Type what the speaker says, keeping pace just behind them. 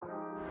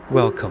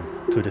Welcome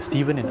to the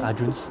Stephen and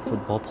Arjun's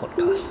Football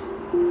Podcast,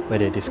 where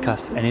they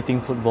discuss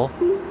anything football,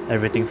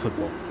 everything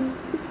football.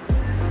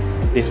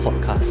 This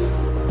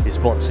podcast is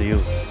brought to you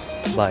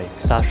by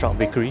Starstruck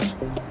Bakery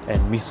and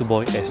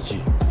Misuboy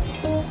SG.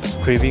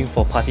 Craving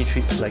for party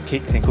treats like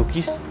cakes and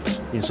cookies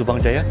in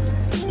Subang Jaya?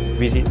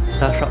 Visit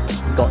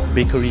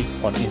starstruck.bakery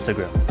on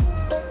Instagram.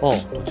 Or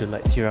would you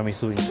like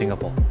tiramisu in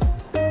Singapore?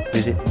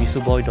 Visit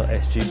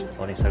misuboy.sg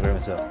on Instagram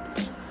as well.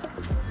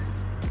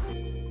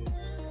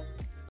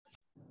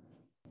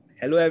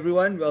 Hello,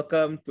 everyone.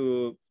 Welcome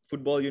to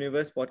Football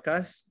Universe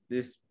podcast.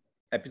 This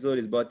episode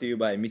is brought to you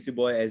by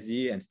Misuboy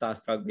SG and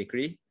Starstruck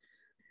Bakery.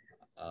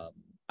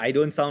 I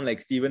don't sound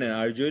like Stephen and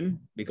Arjun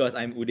because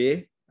I'm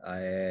Uday,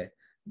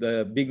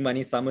 the big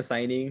money summer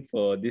signing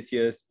for this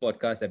year's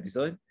podcast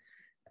episode.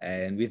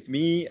 And with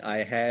me,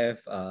 I have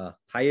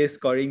highest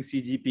scoring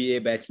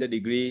CGPA bachelor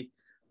degree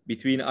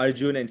between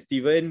Arjun and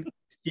Stephen.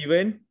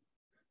 Stephen,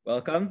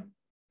 welcome.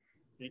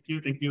 Thank you,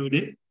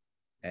 Uday.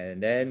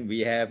 And then we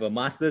have a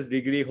master's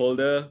degree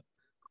holder,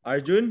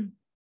 Arjun.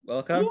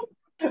 Welcome.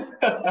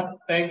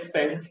 Thanks.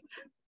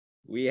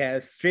 We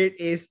have straight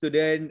A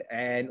student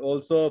and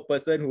also a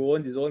person who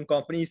owns his own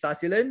company,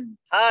 Sasilan.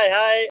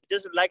 Hi.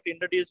 Just would like to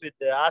introduce with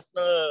the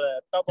Arsenal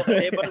top of the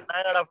table, 9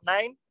 out of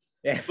 9.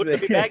 Yes. Good to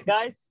be back,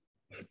 guys.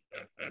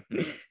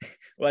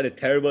 What a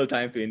terrible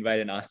time to invite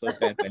an Arsenal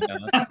fan.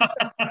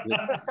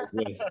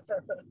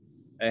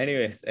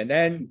 Anyways, and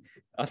then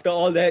after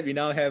all that, we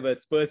now have a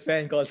Spurs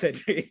fan called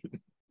Cedric.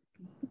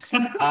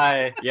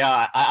 I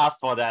asked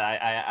for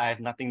that. I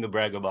have nothing to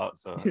brag about.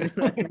 So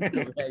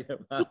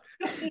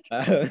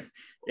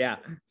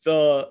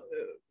So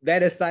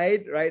that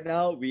aside, right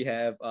now we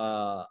have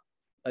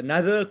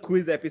another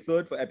quiz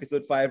episode for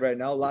episode 5 right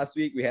now. Last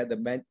week we had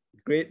the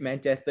great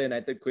Manchester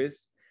United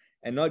quiz,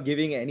 and not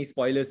giving any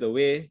spoilers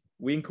away.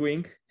 Wink,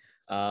 wink.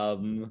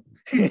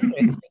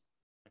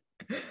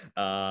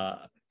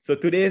 So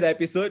today's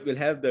episode will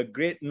have the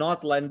Great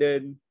North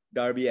London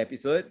Derby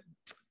episode.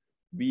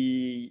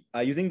 We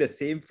are using the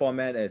same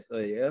format as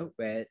earlier,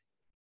 where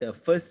the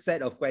first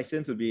set of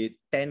questions will be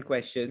 10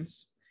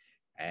 questions,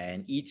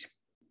 and each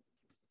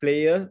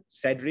player,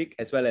 Cedric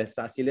as well as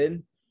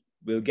Sasilan,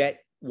 will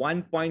get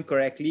 1 point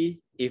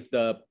correctly if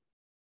the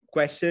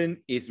question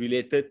is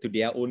related to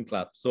their own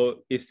club.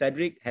 So if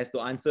Cedric has to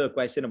answer a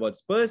question about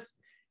Spurs,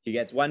 he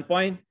gets 1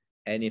 point.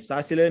 And if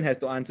Sasilan has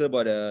to answer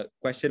about a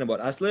question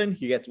about Aslan,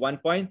 he gets 1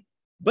 point.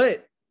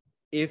 But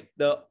if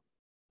the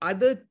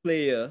other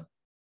player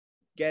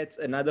gets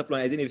another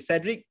point, as in if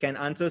Cedric can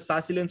answer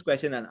Sasilan's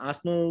question and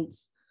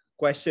Arsenal's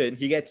question,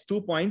 he gets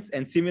 2 points.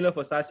 And similar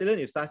for Sasilan,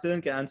 if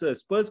Sasilan can answer a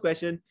Spurs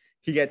question,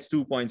 he gets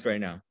 2 points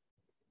right now.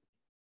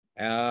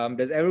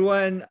 Does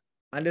everyone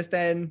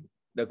understand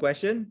the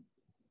question?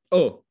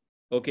 Oh,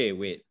 okay,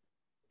 wait.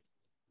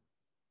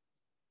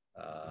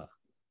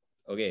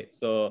 Okay,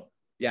 so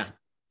yeah.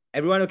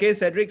 Everyone okay?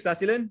 Cedric,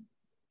 Sasilan?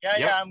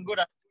 Yeah, I'm good.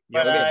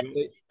 Yeah,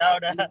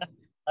 But okay.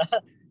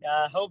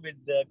 I hope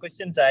the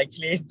questions are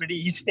actually pretty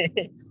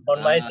easy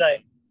on my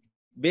side.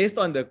 Based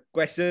on the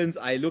questions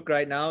I look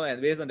right now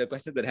and based on the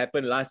questions that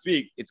happened last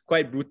week, it's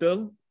quite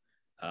brutal.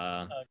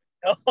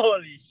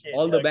 Holy shit.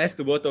 All the best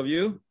to both of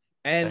you.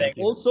 And Thank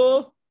you.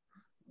 also,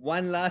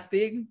 one last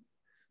thing.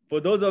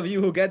 For those of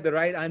you who get the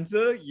right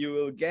answer,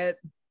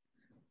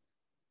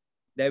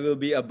 there will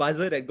be a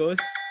buzzer that goes.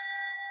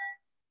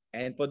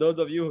 And for those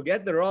of you who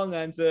get the wrong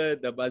answer,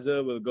 the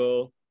buzzer will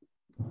go.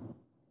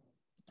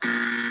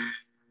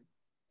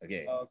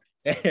 Okay.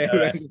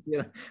 Right.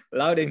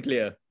 Loud and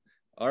clear.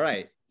 All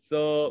right.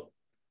 So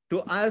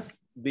to ask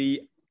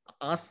the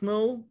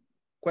Arsenal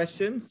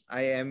questions,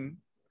 I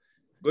am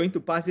going to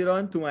pass it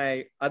on to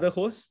my other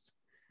hosts.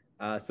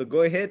 So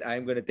go ahead.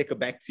 I'm going to take a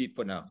back seat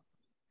for now.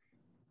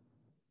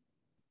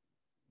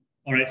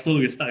 All right, so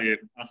we'll start with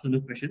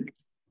Arsenal question.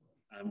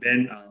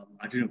 Then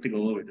Arjun will take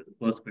over with the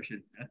first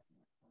question. Yeah?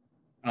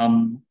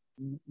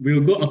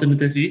 We'll go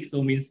alternatively,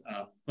 so means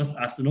first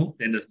Arsenal,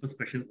 then the first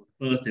question about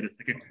first, then the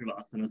second question about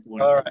Arsenal, so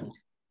on. All right.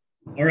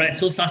 All right,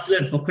 so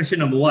Sasilan, for question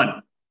number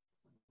 1.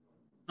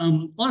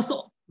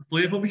 Also, for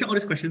your information, all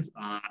these questions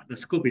the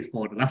scope is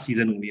for the last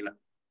season only.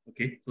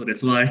 Okay, so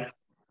that's why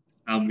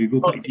we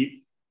go quite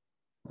deep.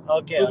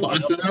 Okay. So for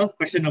Arsenal,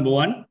 question number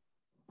 1.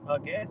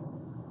 Okay.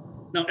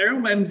 Now,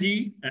 Aaron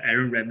Ramsdale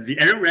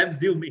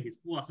made his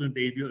full Arsenal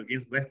debut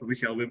against West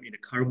Bromwich Albion in the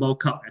Carabao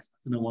Cup as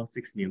Arsenal won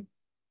 6-0.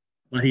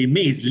 But he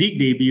made his league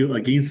debut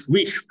against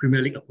which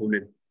Premier League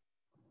opponent?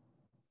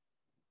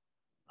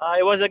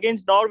 It was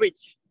against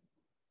Norwich.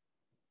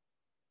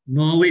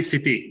 Norwich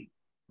City.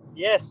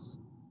 Yes.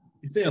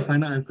 Is that your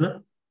final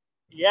answer?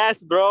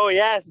 Yes, bro.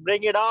 Yes.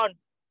 Bring it on.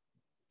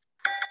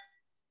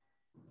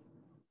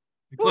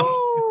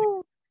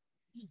 Woo!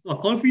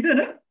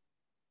 Confident,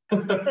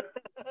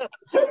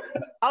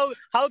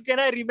 How can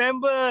I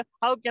remember?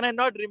 How can I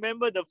not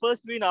remember the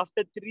first win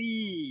after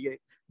 3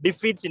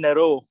 defeats in a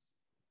row?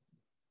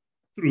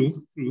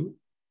 True.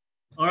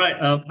 All right,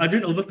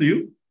 Arjun, over to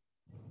you.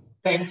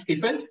 Thanks,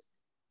 Stephen.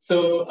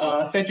 So,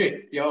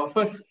 Cedric, your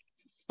first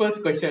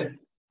question.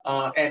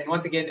 And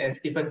once again, as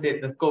Stephen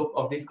said, the scope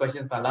of these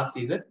questions are last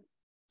season.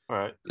 All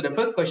right. So the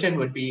first question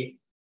would be,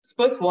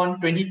 Spurs won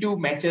 22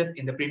 matches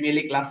in the Premier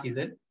League last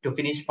season to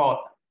finish fourth.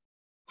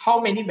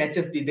 How many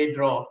matches did they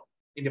draw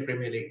in the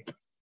Premier League?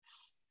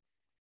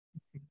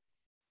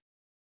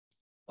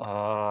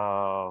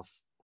 4?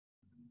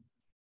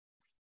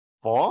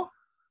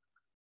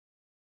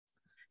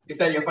 Is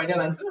that your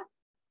final answer?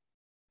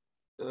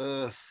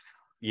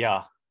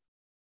 Yeah.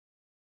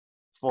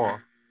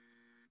 4.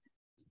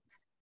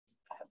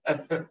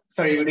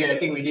 Sorry, Udi, I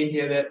think we didn't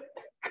hear that.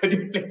 Could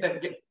you play that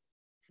again?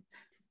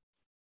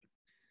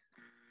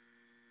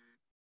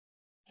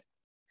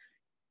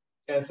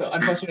 Yeah, so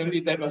unfortunately,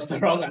 that was the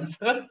wrong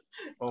answer.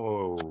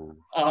 Oh.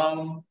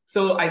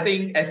 So I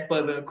think as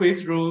per the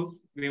quiz rules,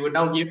 we would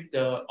now give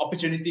the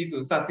opportunity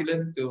to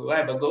Sasilan to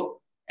have a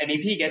go. And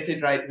if he gets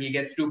it right, he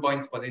gets 2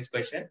 points for this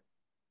question.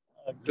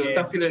 So Okay.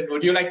 Sasilan,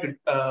 would you like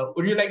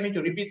me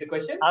to repeat the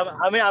question?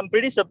 I'm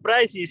pretty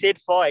surprised he said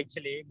 4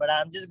 actually, but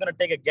I'm just gonna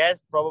take a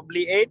guess,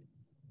 probably 8.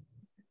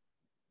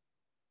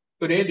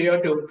 Today, do you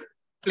want to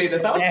play the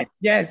sound?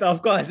 Yes,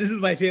 of course. This is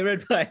my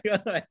favorite part.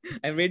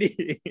 I'm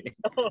ready.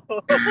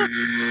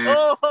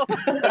 Oh,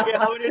 okay,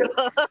 how many?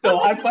 So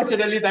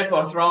unfortunately, that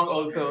was wrong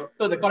also.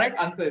 So the correct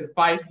answer is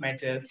 5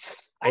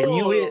 matches. I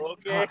knew it.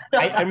 Okay.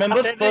 I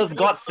remember Cedric, Spurs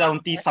got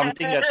 70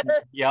 something. That's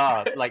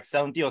like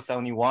 70 or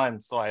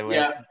 71. So I went.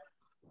 Yeah.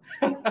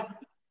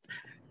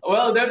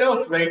 Well, that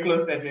was very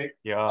close, Cedric.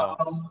 Yeah.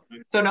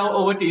 So now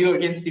over to you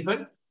again,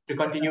 Stephen, to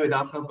continue with the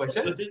Arsenal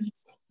question.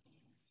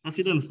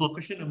 Sasilan, for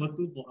question number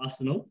 2 for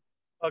Arsenal.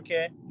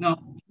 Okay. Now,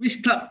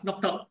 which club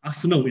knocked out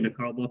Arsenal in the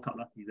Carabao Cup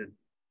last season?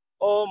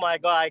 Oh my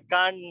God, I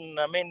can't.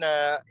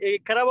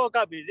 Carabao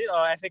Cup is it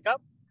or FA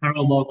Cup?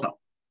 Carabao Cup.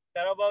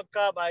 Carabao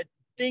Cup. I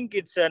think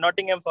it's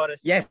Nottingham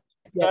Forest. Yes.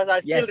 Because I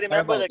still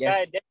remember Carabao, the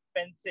guy, Dan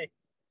Pensy.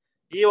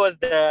 He was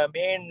the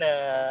main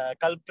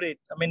culprit.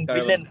 Carabao.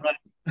 Villain.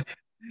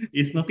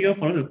 Is Nottingham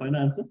Forest the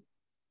final answer?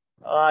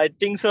 I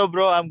think so,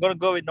 bro. I'm gonna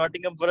go with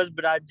Nottingham Forest,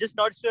 but I'm just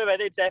not sure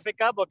whether it's FA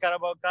Cup or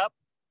Carabao Cup.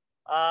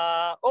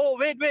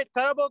 Wait.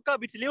 Carabao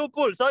Cup. It's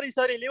Liverpool. Sorry,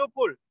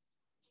 Liverpool.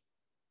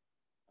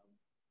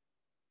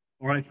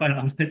 All right, fine.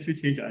 I'll let you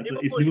change your answer.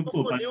 It's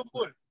Liverpool.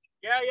 Liverpool.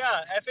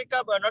 Yeah. FA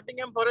Cup.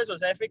 Nottingham Forest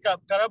was FA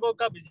Cup. Carabao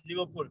Cup is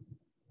Liverpool.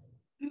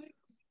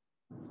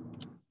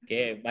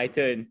 Okay, my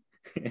turn.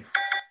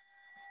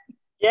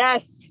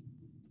 Yes.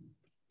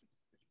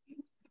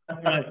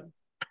 All right.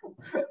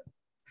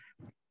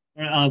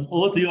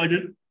 Over to you,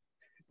 Arjun.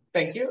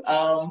 Thank you.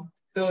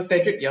 So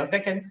Cedric, your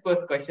second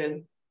Spurs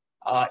question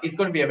is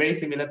going to be a very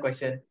similar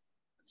question.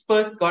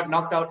 Spurs got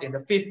knocked out in the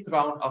 5th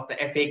round of the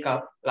FA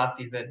Cup last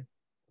season.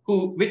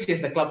 Which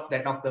is the club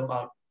that knocked them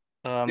out?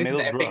 This is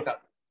the FA Middlesbrough.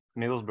 Cup.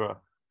 Middlesbrough.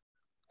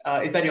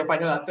 Is that your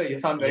final answer? You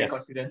sound very Yes.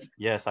 confident.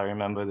 Yes, I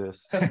remember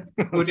this.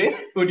 Would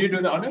you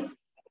do the honors?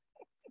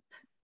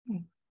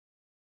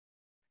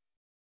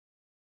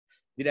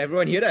 Did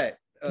everyone hear that?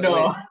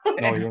 No.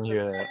 No, you didn't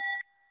hear that.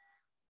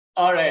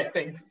 All right,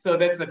 thanks. So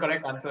that's the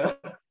correct answer.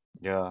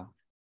 Yeah.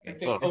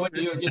 Okay, Oh. over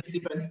to you again,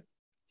 Stephen.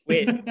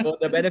 Wait, for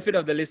the benefit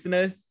of the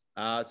listeners,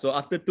 so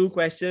after 2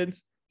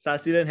 questions,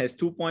 Sasilan has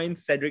 2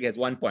 points, Cedric has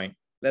 1 point.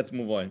 Let's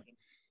move on.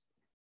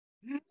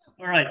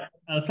 All right.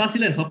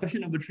 Sasilan, for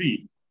question number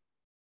 3.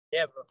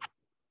 Yeah, bro.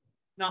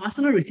 Now,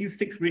 Arsenal received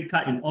 6 red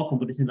cards in all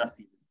competitions last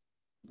season.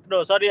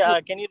 No, sorry.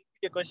 Can you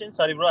repeat your question?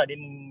 Sorry, bro. I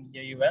didn't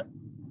hear you well.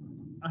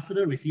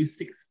 Arsenal received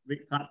 6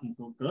 red cards in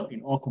total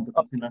in all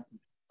competitions last season.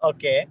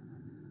 Okay.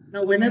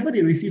 Now, whenever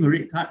they receive a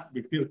red card,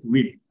 they fail to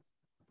win.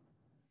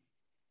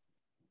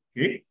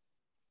 Okay?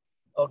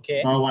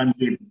 Bar one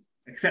game,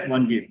 except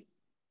one game.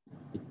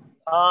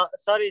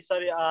 Sorry.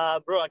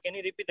 Bro, can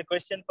you repeat the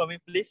question for me,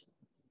 please?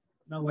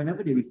 Now,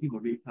 whenever they receive a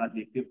red card,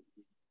 they fail to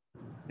win,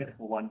 except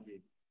for one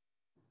game.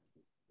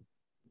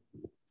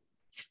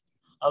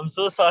 I'm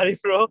so sorry,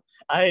 bro.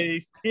 I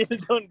still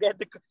don't get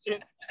the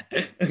question.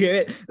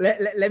 Okay, wait.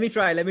 Let me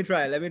try. Okay.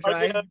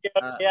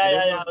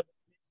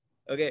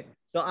 Okay,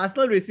 so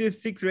Arsenal received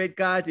 6 red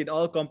cards in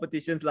all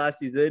competitions last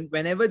season.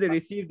 Whenever they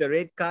receive the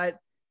red card,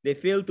 they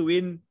fail to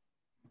win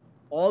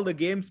all the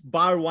games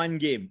bar one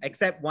game,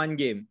 except one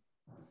game.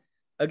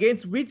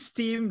 Against which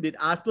team did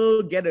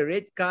Arsenal get a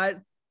red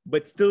card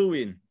but still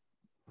win?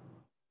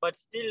 But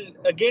still,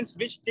 against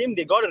which team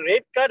they got a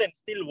red card and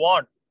still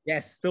won?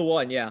 Yes, still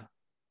won, yeah.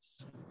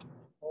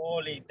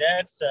 Holy,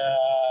 that's a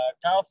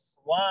tough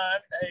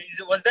one.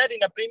 Was that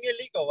in a Premier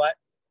League or what?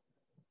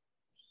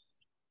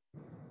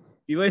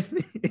 Even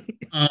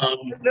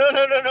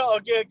No.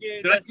 Okay.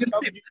 Should I give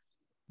tips?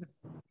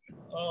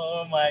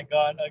 Oh my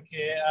God.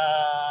 Okay.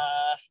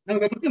 No,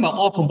 we're talking about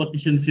all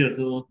competitions here,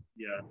 so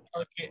yeah.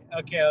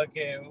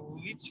 Okay.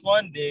 Which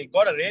one they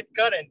got a red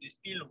card and they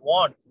still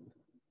won?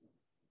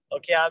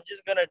 Okay, I'm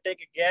just gonna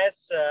take a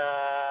guess.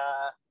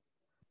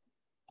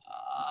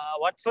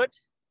 Watford.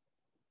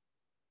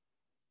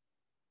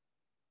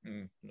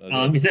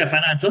 Is there a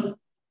final answer?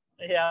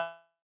 Yeah.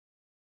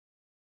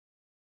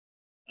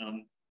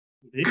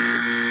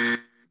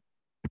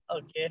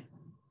 Okay.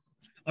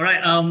 All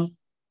right.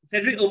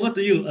 Cedric, over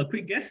to you. A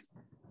quick guess.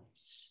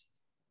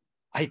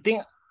 I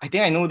think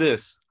I know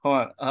this.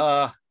 Hold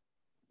on.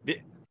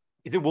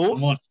 Is it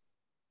Wolves? Come on.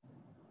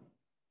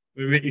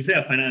 Wait, is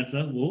that a final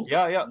answer? Wolves?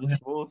 Yeah,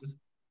 Wolves.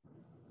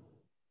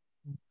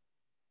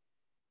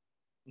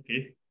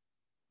 Okay.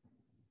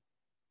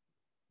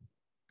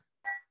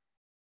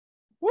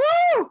 Woo!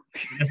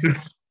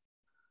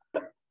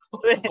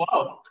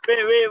 Wow.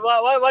 Wait,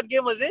 what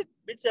game was it?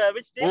 Which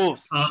team?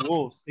 Wolves.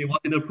 Wolves. It was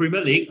in the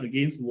Premier League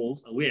against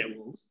Wolves, away at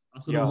Wolves.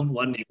 Arsenal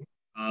won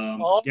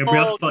 1-0.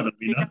 Gabriel scored the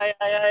winner.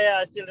 Yeah,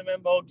 I still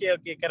remember.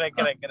 Okay, correct.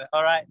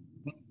 All right.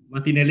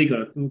 Martinelli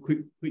got a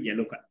quick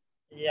yellow card.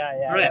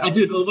 Yeah. All right,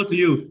 Arjun, over to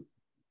you.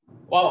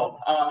 Wow.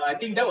 I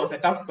think that was a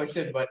tough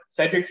question, but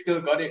Cedric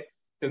still got it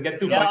to get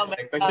 2 Yeah, points for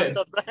man, that I'm question.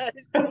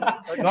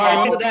 surprised. No, I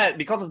remember that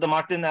because of the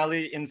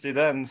Martinelli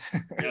incident.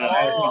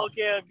 Oh,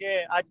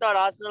 okay. I thought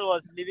Arsenal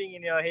was living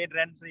in your head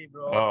rent free,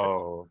 bro.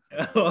 Oh.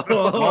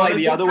 More like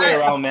the other way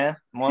around, man.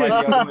 More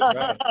like the other way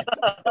around.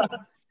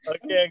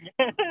 Okay.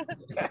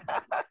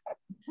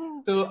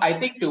 So I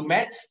think to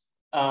match,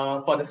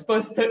 for the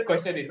Spurs third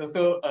question is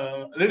also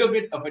a little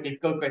bit of a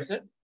difficult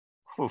question.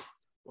 Oof.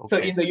 So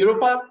Okay. in the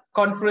Europa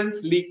Conference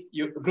League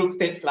group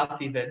stage last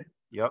season,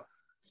 Yep.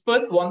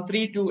 Spurs won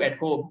 3-2 at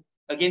home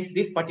against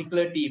this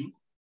particular team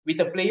with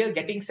a player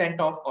getting sent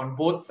off on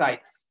both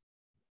sides.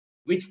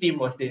 Which team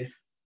was this?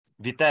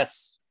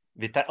 Vitesse,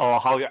 or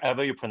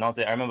however you pronounce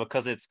it. I remember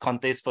because it's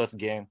Conte's first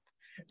game.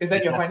 Is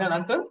that your Vitesse. final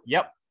answer?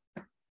 Yep.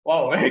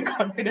 Wow, very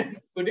confident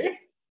today.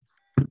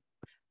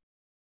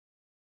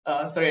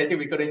 Sorry, I think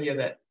we couldn't hear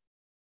that.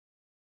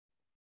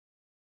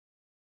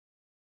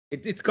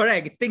 It's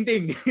correct. Ting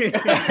ting.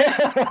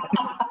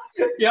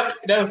 Yep,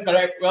 that was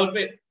correct. Well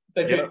played,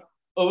 Cedric. Yep.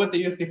 Over to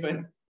you,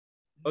 Stephen.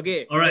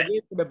 Okay. All right.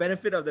 Again, for the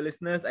benefit of the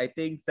listeners, I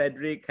think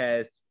Cedric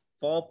has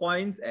 4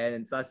 points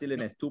and Sasilan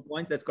has 2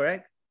 points. That's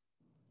correct?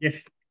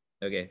 Yes.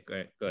 Okay,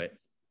 correct. Go ahead.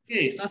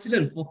 Okay,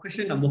 Sasilan, for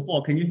question number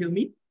 4, can you hear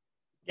me?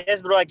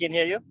 Yes, bro, I can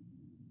hear you.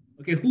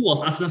 Okay, who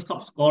was Arsenal's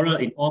top scorer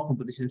in all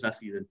competitions last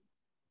season?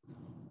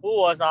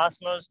 Who was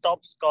Arsenal's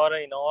top scorer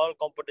in all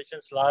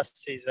competitions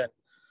last season?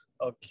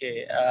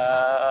 Okay,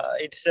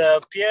 it's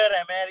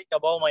Pierre-Emerick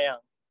Aubameyang.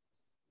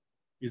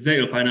 Is that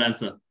your final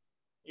answer?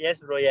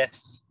 Yes, bro,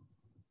 yes.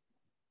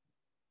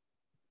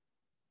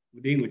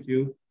 Udin, would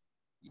you?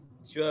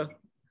 Sure.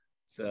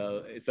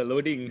 So it's a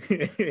loading.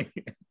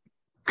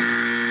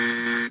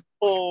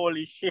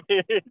 Holy shit.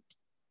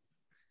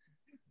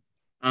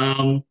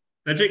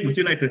 Cedric, would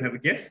you like to have a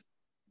guess?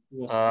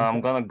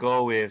 I'm gonna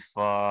go with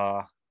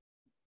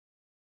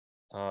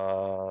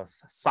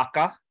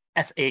Saka.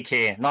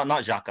 S-A-K, not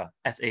Xhaka.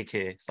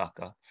 S-A-K,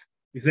 Saka.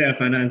 Is that your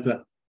final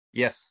answer?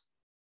 Yes.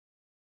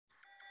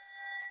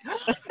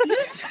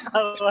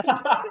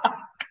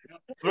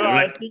 Bro,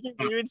 I was thinking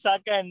between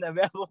Saka and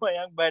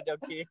Aubameyang, but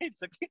okay,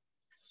 it's okay.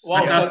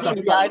 Wow,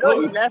 I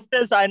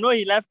know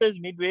he left us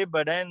midway,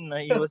 but then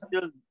he was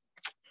still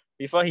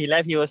before he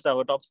left, he was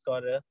our top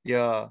scorer.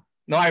 Yeah.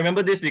 No, I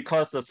remember this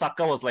because the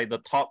Saka was like the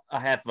top.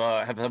 has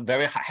a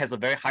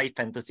very high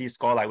fantasy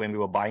score. Like when we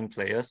were buying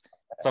players,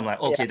 so I'm like,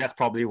 okay, that's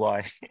probably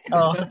why.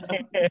 Oh,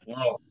 okay.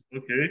 Wow.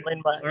 Okay.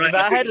 If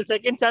I had a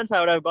second chance, I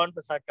would have gone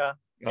for Saka.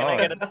 Can I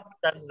get a second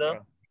chance though?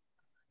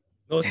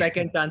 No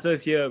second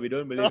chances here. We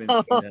don't believe in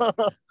second chance.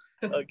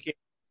 Okay.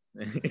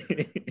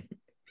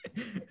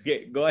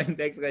 Okay, go on.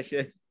 Next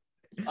question.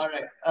 All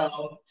right.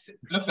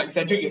 Looks like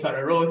Cedric is on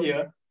a roll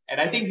here, and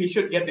I think he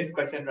should get this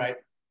question right.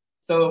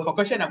 So for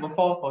question number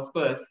 4 for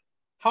Spurs,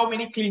 how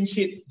many clean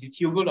sheets did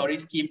Hugo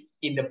Lloris keep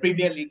in the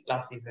Premier League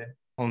last season?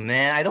 Oh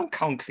man, I don't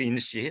count clean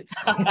sheets.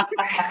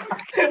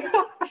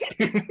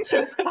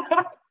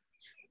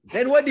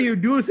 Then what do you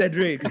do,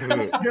 Cedric?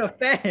 You're a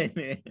fan,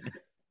 man.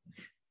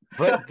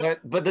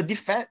 But the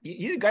defense,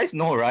 you guys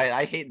know, right?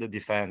 I hate the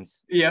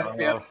defense. Yeah.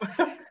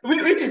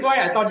 Which is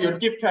why I thought you'd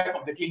keep track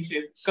of the clean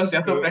sheets because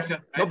they're so precious.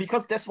 Right? No,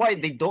 because that's why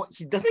he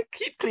doesn't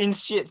keep clean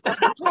sheets. That's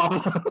the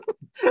problem.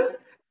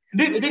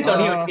 This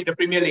only in the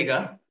Premier League,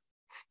 huh?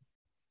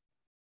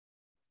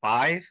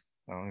 5?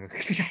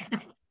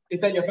 Is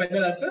that your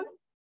final answer?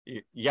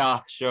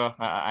 Yeah, sure.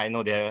 I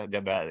know they're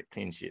bad at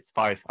clean sheets.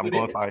 5. I'm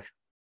going 5.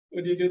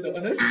 Would you do the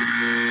honors?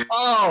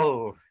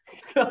 Oh,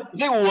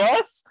 is it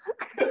worse?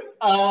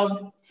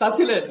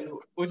 Sasilan,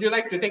 would you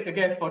like to take a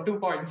guess for 2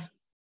 points?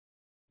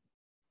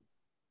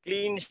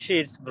 Clean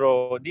sheets,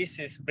 bro. This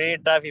is very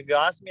tough. If you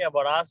ask me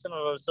about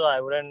Arsenal also, I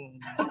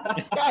wouldn't.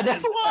 Yeah,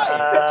 that's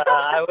why.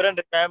 I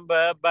wouldn't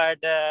remember, but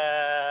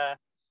I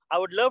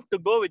would love to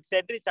go with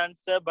Cedric's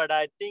answer, but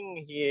I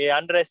think he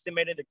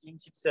underestimated the clean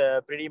sheets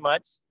pretty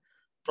much.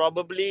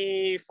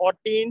 Probably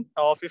 14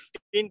 or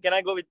 15. Can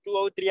I go with 2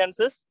 or 3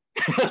 answers?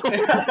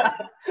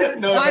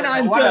 No, One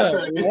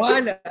answer.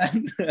 One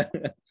answer.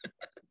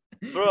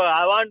 Bro,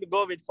 I want to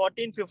go with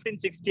 14, 15,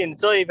 16.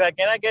 So if I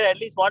cannot get at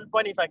least 1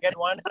 point, if I get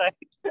one right.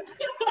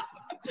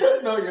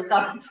 No, you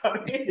can't.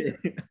 Sorry.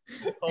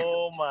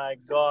 Oh my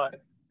God.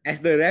 As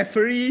the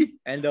referee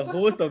and the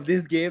host of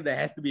this game, there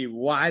has to be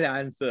one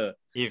answer.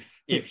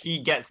 If he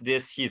gets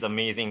this, he's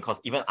amazing because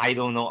even I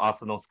don't know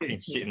Arsenal's clean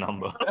sheet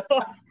number.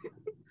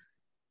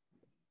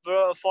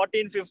 Bro,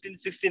 14, 15,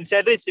 16.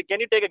 Cedric, can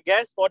you take a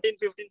guess? 14,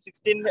 15,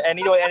 16,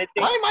 anything?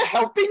 Why am I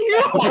helping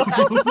you?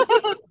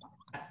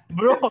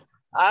 Bro,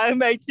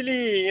 I'm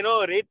actually,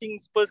 rating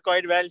Spurs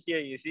quite well here.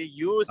 You see,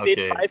 you said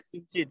Okay. 5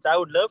 clean sheets. I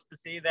would love to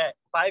say that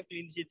 5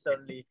 clean sheets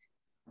only,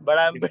 but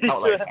I'm It pretty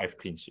felt sure. like 5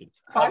 clean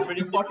sheets. 5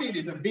 to 14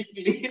 is a big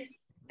lead.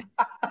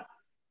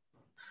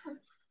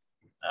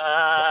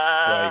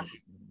 Right.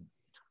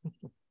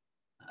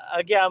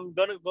 Okay, I'm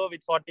gonna go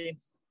with 14.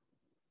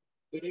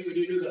 Would you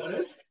do the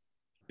honors?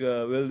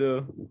 Will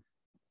do.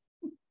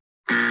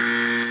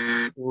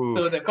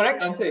 So the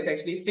correct answer is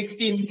actually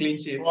 16 clean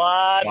sheets.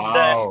 What?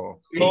 Wow.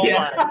 Oh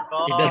Yeah. my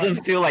god! It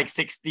doesn't feel like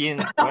 16.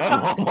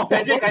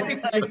 Cedric, I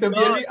think you God.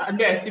 severely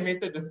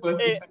underestimated the Spurs.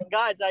 Hey, defense.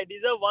 guys, I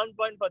deserve 1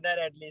 point for that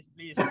at least,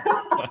 please.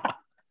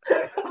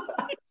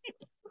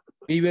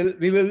 We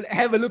will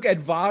have a look at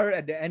VAR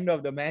at the end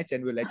of the match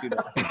and we'll let you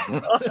know.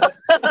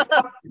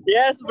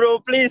 Yes, bro,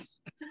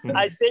 please.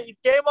 I say it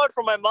came out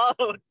from my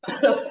mouth.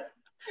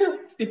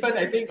 Stephen,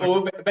 I think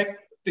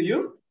back to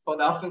you for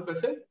the Arsenal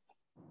question.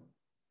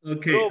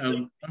 Okay. Bro, please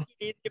make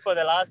it easy for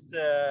the last,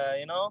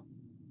 I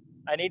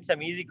need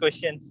some easy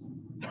questions.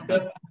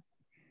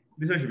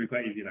 This one should be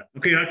quite easy.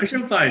 Okay,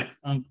 question 5.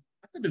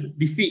 After the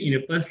defeat in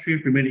the first 3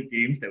 Premier League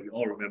games that we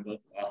all remember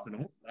for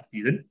Arsenal last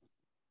season,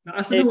 now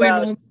Arsenal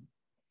went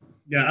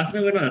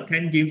on a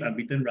 10 games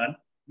unbeaten run,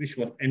 which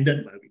was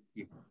ended by which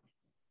team?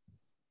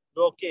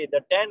 Okay,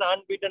 the 10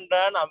 unbeaten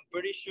run, I'm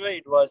pretty sure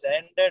it was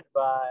ended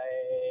by...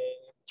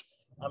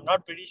 I'm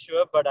not pretty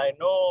sure, but I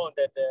know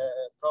that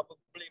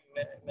probably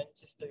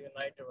Manchester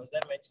United. Was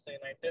that Manchester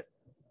United?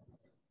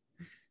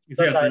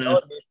 Because I know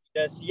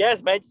this.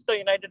 Yes, Manchester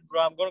United,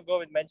 bro. I'm going to go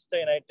with Manchester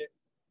United.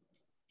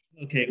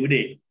 Okay,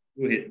 Uday,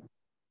 go ahead.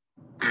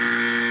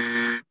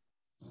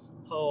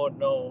 Oh,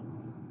 no.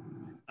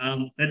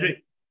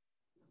 Cedric,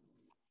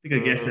 take a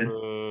guess then.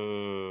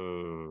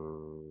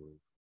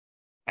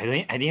 I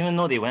didn't even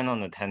know they went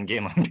on a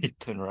 10-game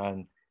unbeaten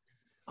run.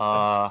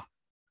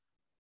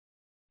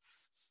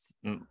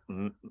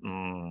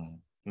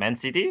 Man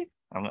City?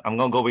 I'm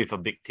gonna go with a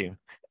big team.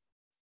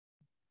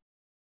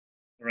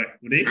 All right,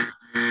 Uday.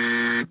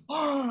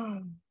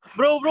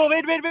 Bro,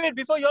 wait.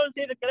 Before you all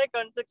say the correct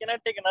answer, can I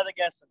take another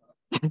guess?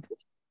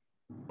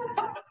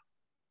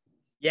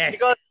 Yes.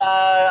 Because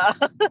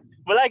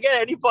will I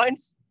get any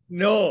points?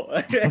 No.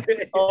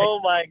 Oh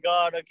my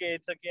god. Okay,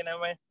 it's okay. Never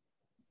mind.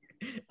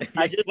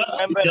 I just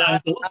remember.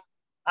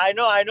 I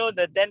know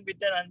the 10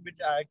 beaten,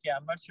 unbeaten. Okay,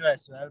 I'm not sure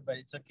as well, but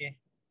it's okay.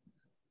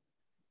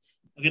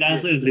 Okay, the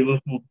answer is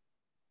Liverpool.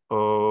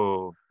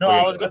 Oh. No, okay.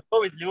 I was going to go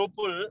with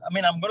Liverpool. I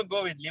mean, I'm going to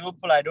go with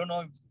Liverpool. I don't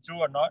know if it's true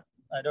or not.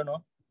 I don't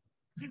know.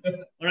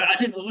 All right,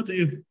 Arjun, over to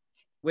you.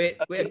 Wait.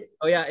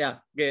 Oh, yeah.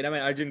 Okay, never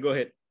mind. Arjun, go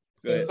ahead.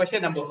 So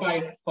question number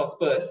 5 for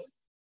Spurs.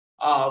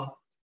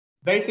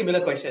 Very similar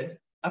question.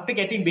 After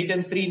getting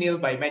beaten 3-0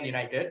 by Man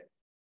United,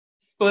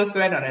 Spurs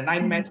went on a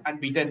 9-match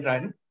unbeaten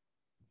run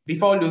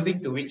before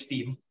losing to which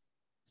team?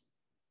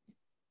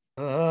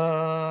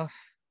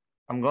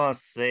 I'm gonna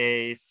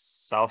say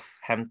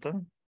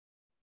Southampton.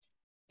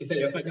 Is that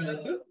your final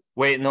answer?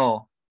 Wait,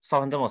 no.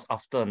 Southampton was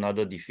after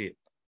another defeat.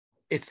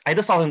 It's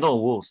either Southampton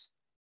or Wolves.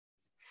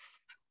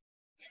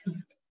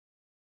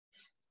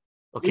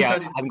 Okay,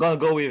 I'm gonna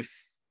go with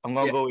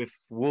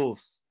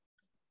Wolves.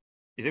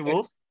 Is it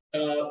Wolves?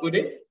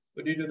 Uday,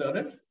 would you do the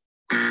honors?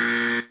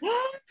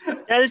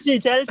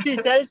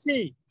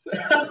 Chelsea.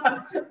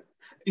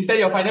 Is that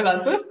your final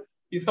answer?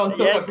 You sound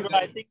so Yes, confident. bro,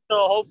 I think so.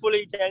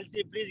 Hopefully,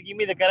 Chelsea. Please give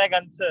me the correct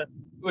answer.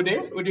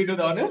 Uday, would you do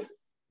the honors?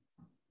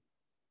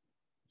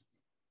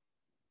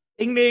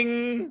 Ding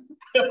ding.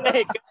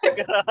 Hey,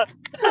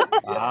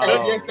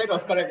 Wow. Yes, that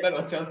was correct. That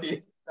was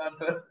Chelsea. The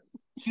answer.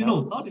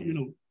 How did you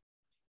know?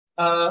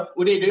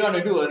 Uday, do you want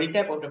to do a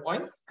recap of the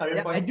points? Current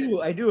Yeah,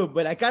 points? I do,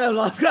 but I kind of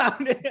lost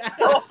ground.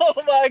 Oh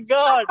my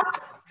god.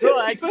 Bro,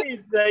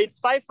 actually, it's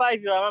 5-5 if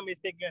I'm not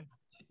mistaken.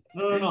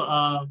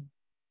 No.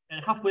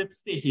 At halfway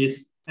stage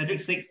is Cedric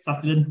 6,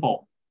 Sutherland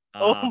 4.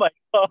 Oh my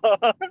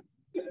god.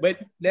 But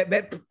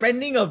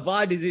pending a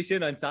VAR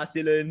decision on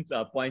Sassuolin's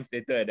points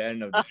later at the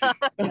end of the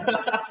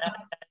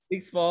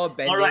season. 6-4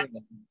 pending. All right.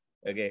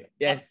 Okay.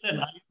 Yes.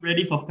 Sutherland, are you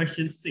ready for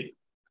question 6?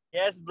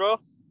 Yes, bro.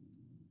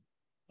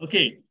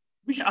 Okay.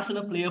 Which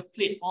Arsenal player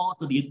played all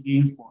 38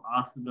 games for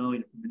Arsenal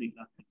in the Premier League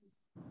last season?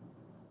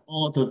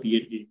 All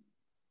 38 games.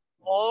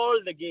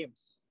 All the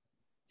games.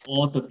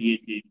 All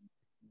 38 games.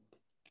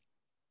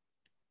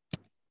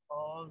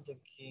 All the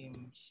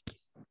games.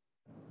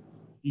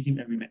 See him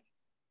every match.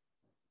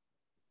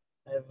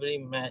 Every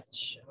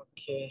match.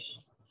 Okay.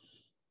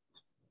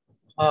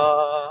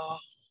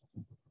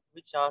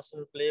 Which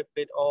Arsenal player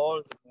played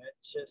all the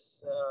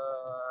matches?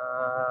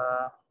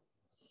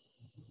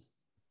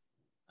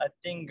 I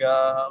think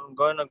I'm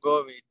gonna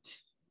go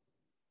with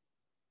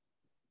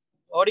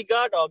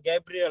Odegaard or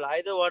Gabriel,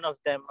 either one of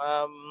them.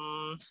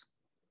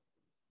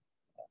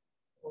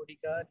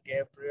 Odegaard,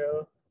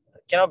 Gabriel.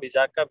 Cannot be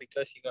Xhaka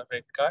because he got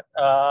red card.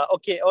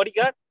 Okay,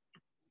 Odegaard.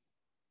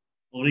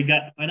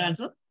 Odegaard, final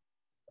answer?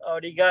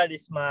 Odegaard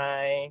is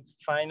my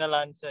final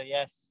answer.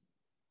 Yes.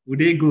 Would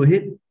they go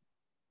ahead?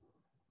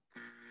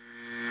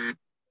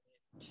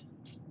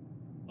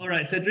 All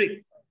right,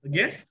 Cedric, a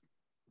guess?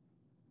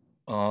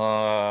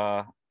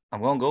 I'm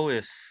gonna go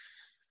with.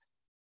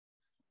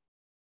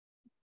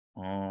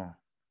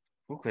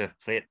 Who could have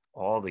played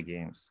all the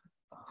games?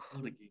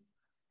 All the game.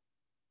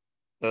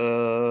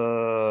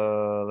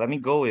 Let me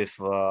go with.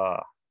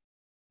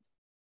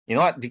 You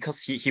know what?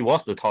 Because he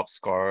was the top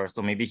scorer,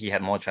 so maybe he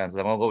had more chances.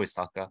 I'm gonna go with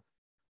Saka.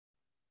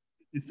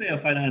 Is that your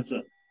final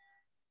answer?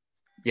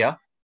 Yeah.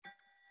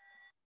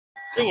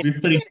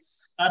 With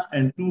 36 starts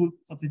and 2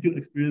 substitute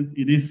experience,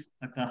 it is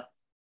Saka.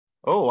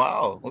 Oh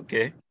wow.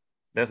 Okay.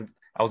 I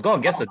was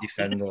gonna guess a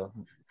defender.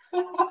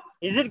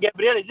 Is it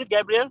Gabriel? Is it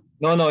Gabriel?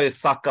 No, it's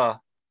Saka.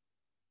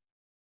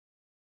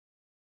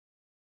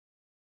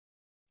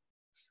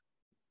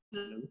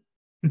 I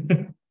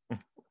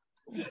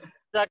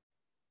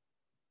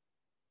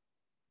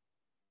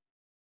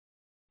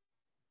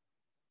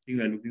think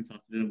we're losing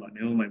Sassuolo, but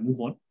never mind. Move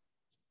on.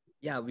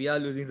 Yeah, we are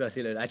losing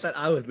Sassuolo. I thought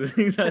I was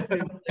losing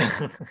Sassuolo.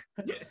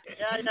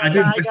 Yeah, I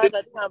did hi question-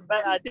 guys.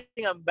 I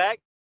think I'm back.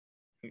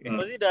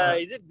 Was it?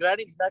 Is it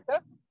Granit Xhaka?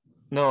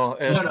 No,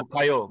 it's No.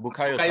 Bukayo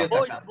Bukayo Saka.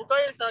 Oh, Saka. it's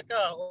Bukayo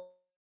Saka.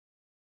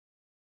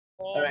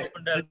 Alright.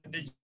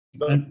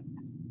 And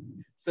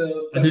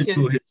So I did go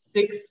question ahead.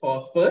 6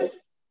 for Spurs.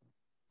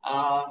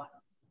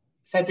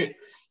 Cedric,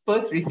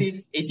 Spurs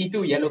received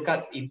 82 yellow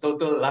cards in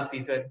total last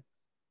season.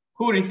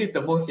 Who received the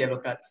most yellow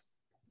cards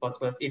for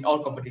Spurs in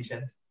all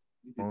competitions?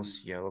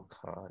 Most yellow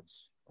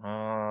cards.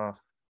 I'm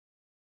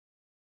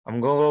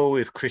gonna go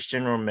with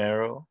Christian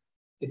Romero.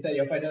 Is that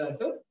your final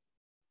answer?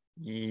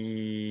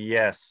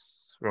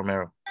 Yes,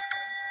 Romero.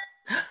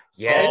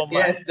 Yeah. Oh, my.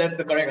 Yes, that's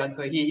the correct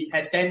answer. He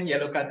had 10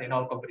 yellow cards in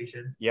all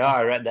competitions. Yeah,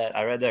 I read that.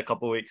 A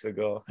couple weeks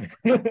ago.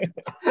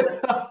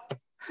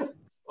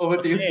 Over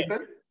to you, Okay.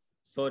 Stephen.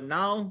 So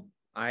now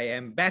I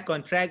am back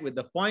on track with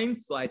the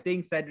points. So I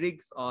think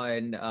Cedric's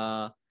on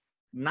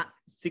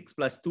 6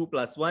 plus 2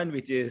 plus 1,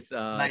 which is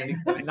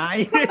 9.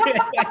 9. Let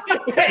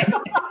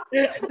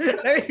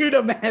me do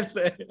the math.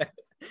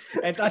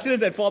 And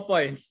Sassuolo's at 4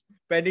 points,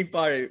 pending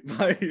par.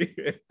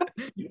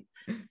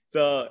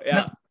 So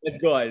yeah, let's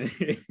go on.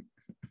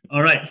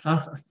 All right,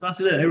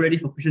 Sassuolo, are you ready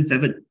for question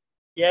 7?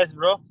 Yes,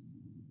 bro. All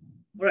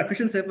right,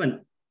 question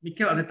 7.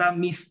 Mikel Arteta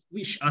missed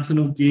which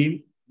Arsenal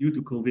game due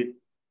to COVID?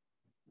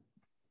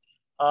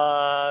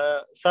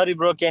 Sorry,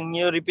 bro. Can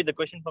you repeat the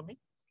question for me?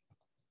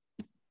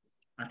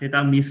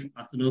 Arteta missed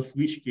Arsenal's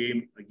which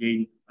game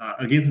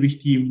against which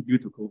team due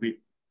to COVID?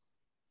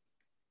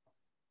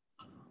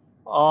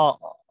 Oh,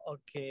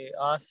 okay.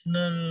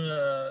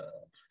 Arsenal.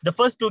 The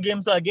first 2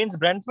 games are against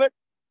Brentford.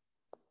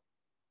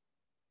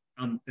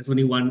 There's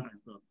only one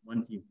answer,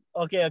 one team.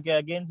 Okay,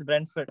 against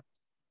Brentford.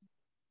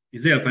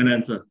 Is that your final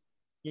answer?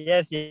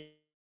 Yes.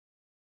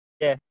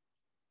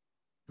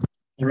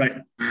 All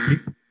right.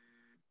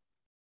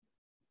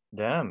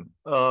 Damn.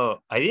 I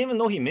didn't even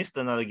know he missed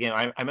another game.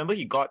 I remember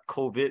he got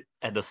COVID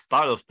at the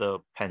start of the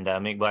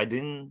pandemic, but I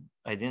didn't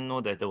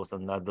know that there was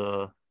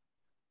another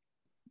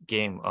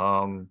game.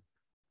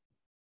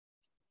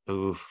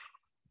 Oof.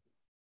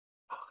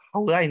 How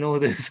would I know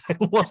this?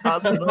 What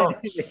Arsenal?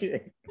 Just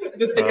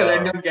take a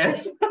random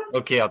guess.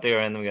 Okay, I'll take a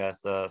random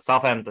guess.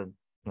 Southampton.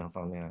 No,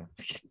 something like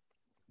that.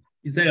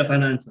 Is that your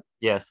final answer?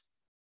 Yes.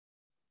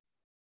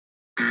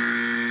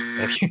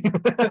 Okay.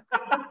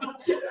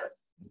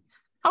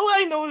 How would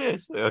I know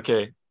this?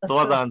 Okay. So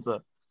what's the answer?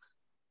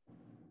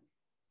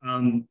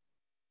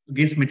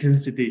 Against Manchester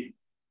City.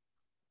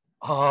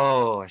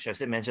 Oh, I should have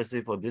said Manchester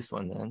City for this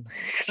one then.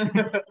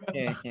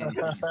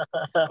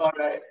 All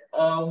right.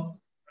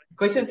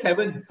 Question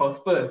 7 for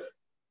Spurs.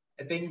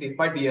 I think this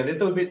might be a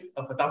little bit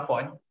of a tough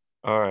one.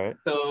 All right.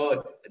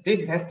 So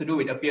this has to do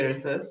with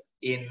appearances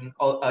in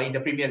the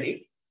Premier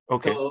League.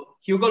 Okay. So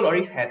Hugo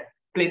Lloris had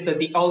played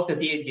all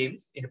 38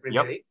 games in the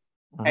Premier Yep. League.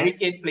 Mhm. Harry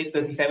Kane played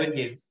 37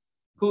 games.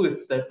 Who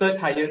is the third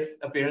highest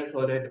appearance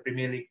holder in the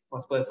Premier League for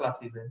Spurs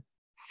last season?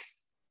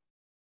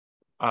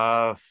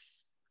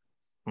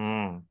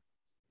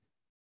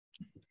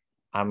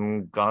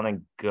 I'm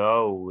gonna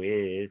go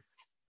with.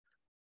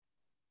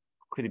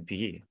 Who could it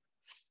be?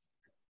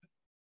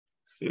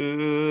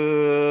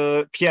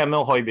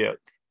 Pierre-Emile Højbjerg.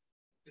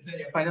 Is that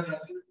your final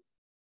answer?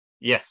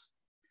 Yes.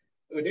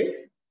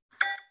 Uday?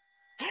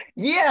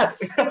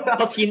 Yes.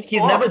 Because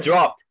he's Wow. never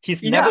dropped.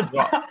 He's never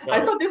dropped. I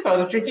thought this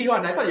was a tricky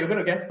one. I thought you were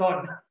going to guess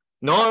Son.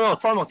 No.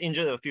 Son was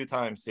injured a few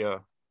times. Yeah.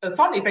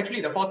 Son is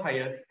actually the fourth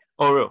highest.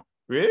 Oh, real?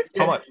 Really?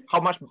 Yeah. How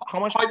much?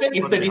 Højbjerg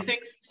is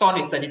 36, Son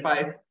is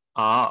 35.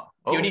 Ah.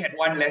 He Oh, only had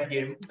one less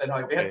game than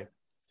Højbjerg. okay.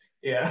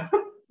 Yeah.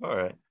 All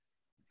right.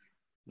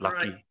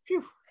 Lucky. Alright.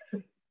 Phew.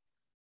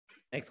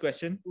 Next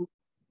question.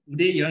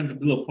 Uday, you want to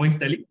do a point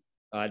tally?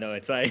 No,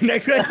 it's fine.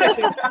 Next question.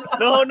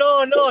 No.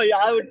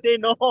 I would say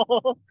no.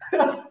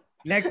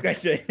 Next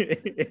question.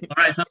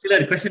 All right, Sasila,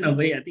 the question of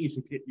way, I think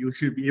you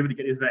should be able to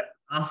get this right.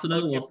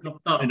 Arsenal was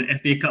knocked out in the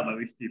FA Cup by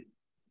which team?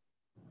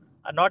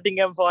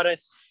 Nottingham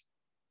Forest.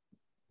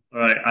 All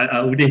right,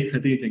 Uday, I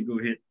think you can go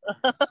ahead.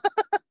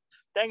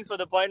 Thanks for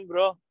the point,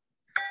 bro.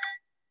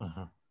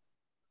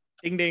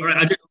 Ding ding. All right,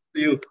 Ajay,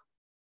 to you.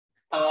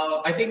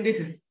 I think this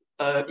is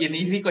an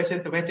easy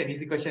question to match an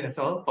easy question as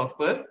well for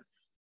Spurs.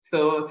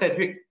 So,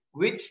 Cedric,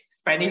 which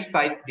Spanish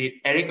side did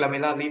Eric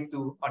Lamela leave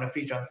to on a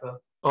free transfer?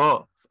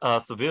 Oh,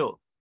 Seville.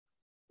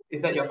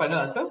 Is that your final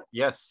answer?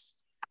 Yes.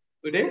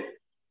 Uday?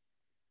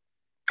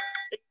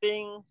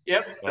 Ding.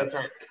 Yep, that's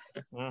right.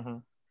 Mm-hmm.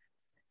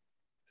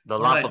 The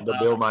last of the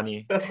bill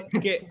money.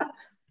 Okay.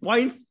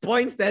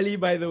 Points tally,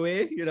 by the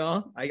way.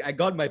 I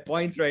got my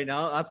points right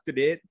now, up to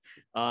date.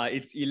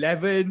 It's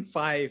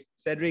 11-5.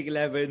 Cedric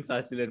 11,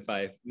 Sasilan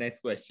 5. Next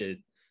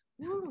question.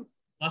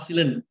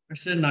 Sasilan,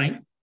 question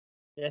 9.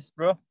 Yes,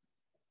 bro.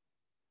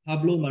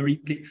 Pablo Mari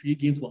played 3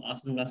 games for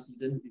Arsenal last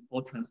season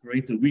before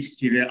transferring to which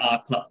Serie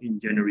A club in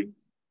January?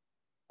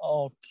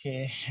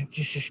 Okay,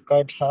 this is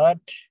quite hard.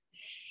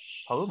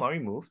 Pablo Mari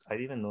moved? I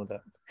didn't even know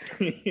that.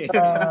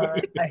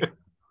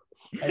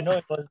 I know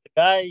it was the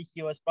guy,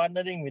 he was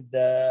partnering with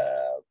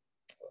the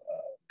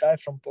guy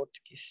from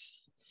Portuguese.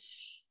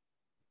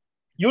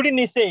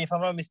 Udinese, if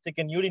I'm not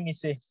mistaken,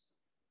 Udinese.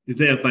 Is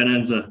that your final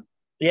answer?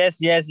 Yes,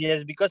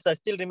 because I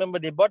still remember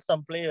they bought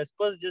some players.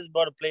 Spurs just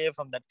bought a player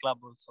from that club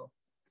also.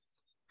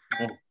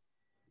 Oh.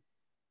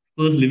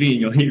 Spurs living in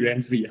your head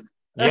rent free.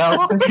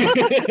 Yeah.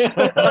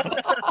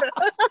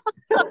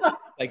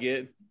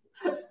 Again.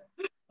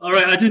 All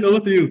right, Arjun,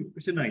 over to you.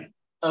 Question 9.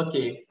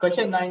 Okay,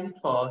 question 9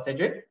 for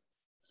Cedric.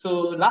 So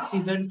last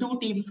season, 2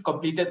 teams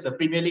completed the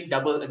Premier League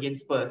double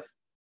against Spurs.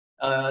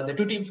 The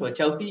 2 teams were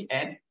Chelsea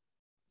and...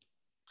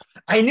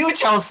 I knew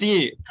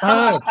Chelsea.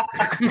 Oh,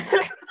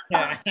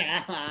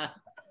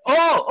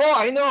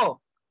 I know.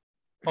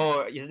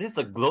 Oh, is this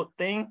a gloat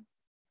thing?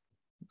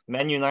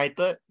 Man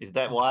United? Is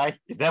that why?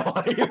 Is that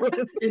why?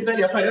 Is that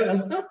your final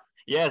answer?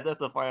 Yes, that's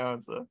the final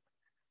answer.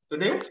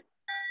 Today?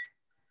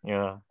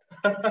 Yeah.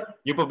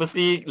 You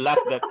purposely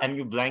left that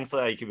MU blank so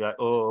I could be like,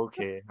 oh,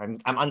 okay. I'm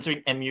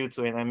answering MU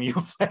to an MU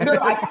fan. No,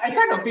 I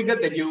kind of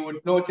figured that you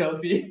would know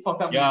Chelsea for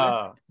some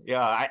reason.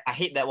 Yeah. I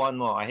hate that one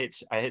more. I hate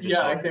the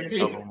Yeah, Chelsea exactly.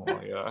 double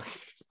more. Yeah.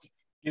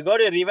 You got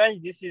your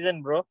revenge this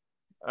season, bro.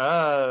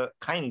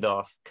 Kind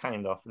of.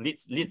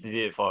 Leeds did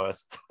it for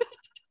us.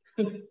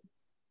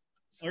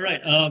 All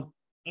right.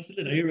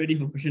 Sasilan, are you ready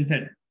for question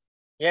 10?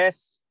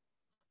 Yes.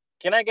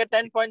 Can I get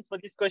 10 points for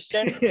this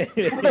question?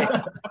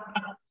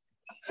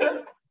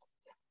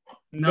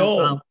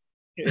 No.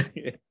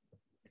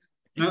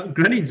 Now,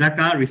 Granit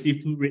Xhaka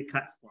received 2 red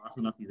cards for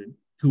Arsenal last season.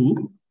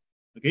 2.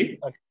 Okay.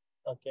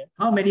 Okay.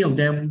 How many of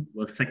them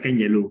were second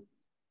yellow?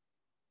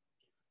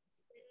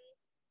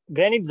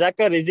 Granit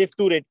Xhaka received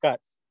 2 red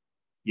cards.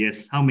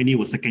 Yes. How many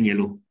were second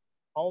yellow?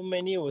 How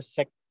many was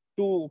 2?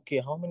 Okay.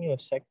 How many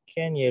was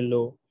second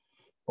yellow?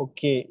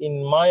 Okay.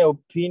 In my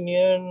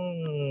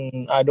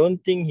opinion, I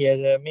don't think he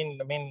has. I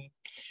mean,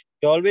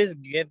 he always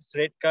gets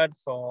red cards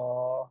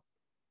for.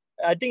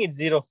 I think it's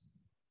 0.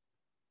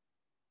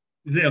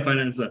 Is that your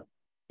final answer?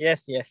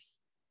 Yes. Yes.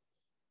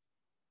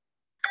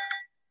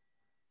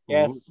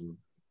 Ooh.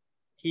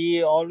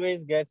 He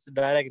always gets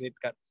direct red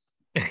cards.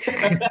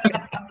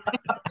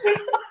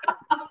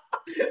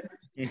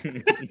 This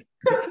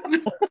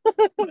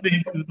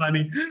is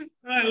funny.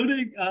 All right,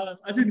 Uday,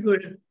 Arjun, go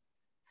ahead.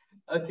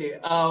 Okay.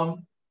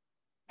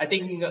 I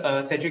think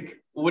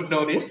Cedric would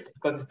know this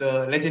because it's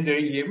a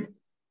legendary game.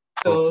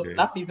 So Okay.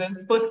 last season,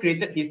 Spurs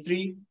created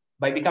history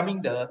by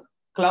becoming the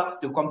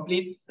club to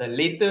complete the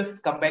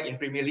latest comeback in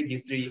Premier League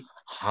history.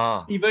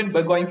 Huh. Even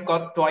Burgoyne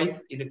scored twice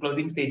in the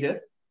closing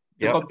stages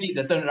to Yep. complete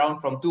the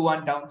turnaround from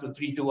 2-1 down to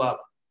 3-2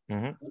 up.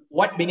 Mhm.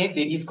 What minute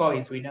did he score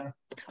his winner?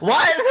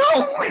 What?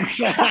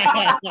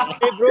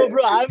 Hey, bro,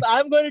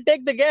 I'm going to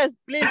take the guess.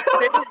 Please,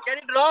 get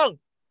it wrong.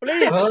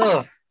 Please.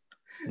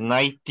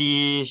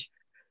 90.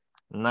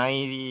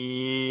 Remember,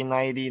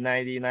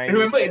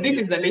 this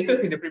is the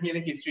latest in the Premier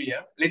League history,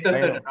 yeah? Latest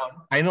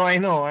I know.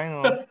 turnaround. I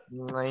know.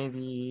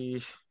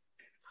 90.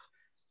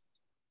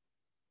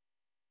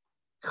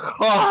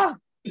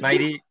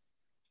 90.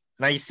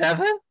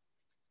 97?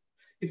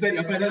 Is that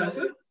your final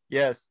answer?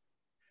 Yes.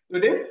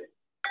 Uday?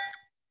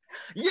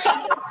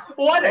 Yes!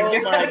 What a Oh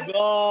guess! my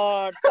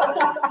God.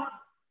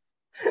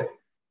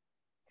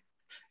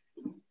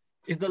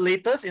 Is the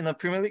latest in the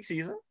Premier League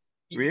season?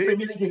 Really?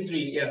 Premier League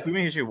history, yeah.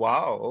 Premier history.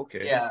 Wow.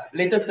 Okay. Yeah,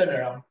 latest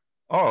turnaround.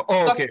 Oh,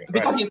 okay.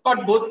 Because he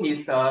scored both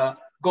his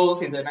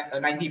goals in the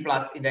 90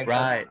 plus in the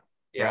Right.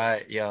 Yeah.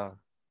 Right. Yeah.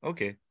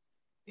 Okay.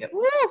 Yep.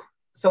 Woo!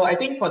 So I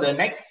think for the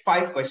next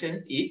 5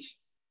 questions each,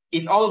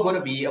 it's all going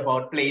to be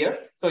about players.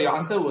 So your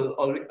answer will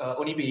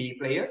only be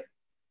players.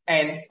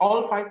 And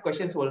all 5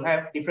 questions will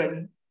have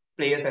different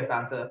players as the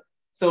answer.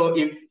 So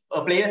if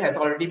a player has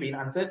already been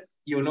answered,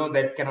 you know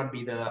that cannot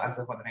be the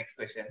answer for the next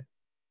question.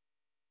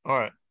 All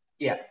right.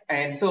 Yeah.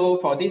 And so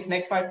for these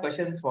next 5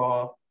 questions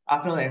for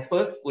Arsenal and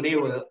Spurs, Uday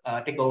will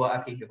take over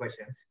asking the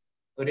questions.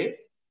 Uday,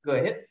 go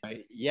ahead.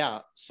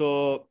 Yeah.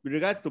 So with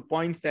regards to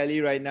points tally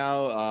right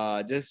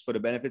now, just for the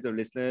benefits of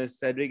listeners,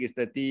 Cedric is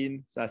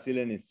 13,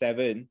 Sasilan is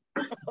 7.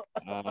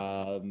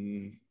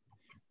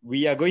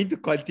 We are going to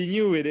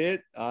continue with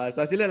it.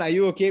 Sasilan, are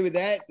you okay with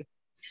that?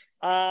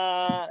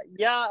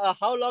 Yeah.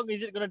 How long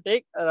is it gonna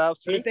take? It'll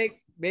take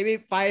maybe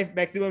 5,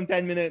 maximum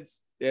 10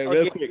 minutes. Yeah,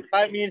 Okay, real quick.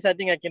 5 minutes. I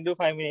think I can do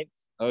 5 minutes.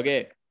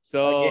 Okay.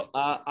 So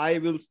Okay. I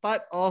will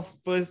start off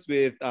first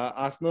with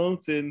Arsenal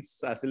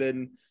since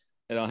Sasilan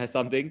has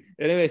something.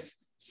 Anyways,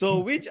 so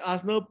which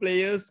Arsenal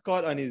player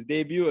scored on his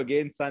debut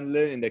against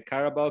Sunderland in the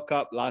Carabao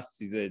Cup last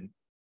season?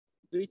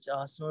 Which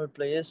Arsenal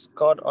player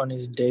scored on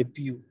his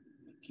debut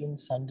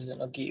against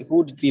Sunderland? Okay,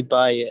 who did we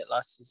buy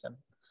last season?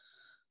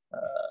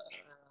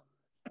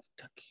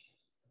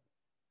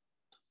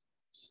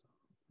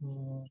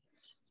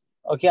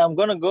 Okay, I'm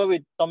gonna go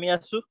with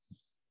Tomiyasu.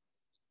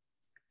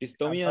 Is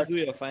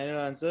Tomiyasu your final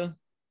answer?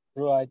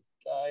 Bro, I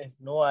have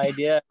no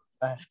idea.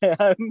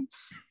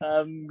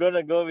 I'm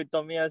gonna go with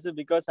Tomiyasu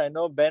because I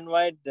know Ben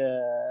White.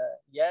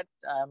 Yet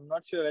I'm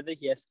not sure whether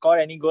he has scored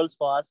any goals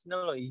for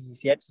Arsenal or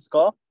he's yet to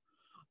score.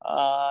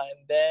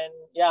 And then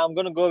I'm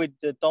gonna go with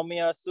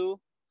Tomiyasu,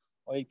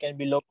 or it can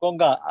be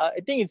Lokonga. I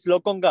think it's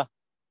Lokonga.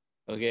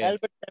 Okay.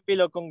 Albert can be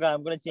Lokonga.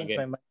 I'm gonna change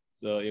my mind.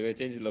 So you're gonna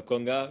change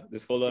Lokonga.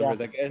 Just hold on for a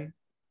second.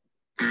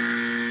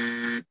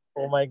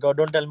 Oh my God!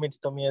 Don't tell me it's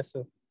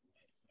Tomiyasu.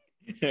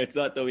 It's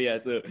not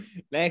Tomiyasu.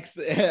 Next,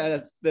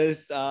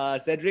 does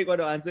Cedric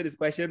want to answer this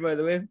question, by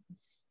the way?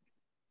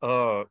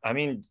 I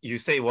mean, you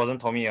say it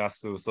wasn't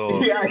Tomiyasu,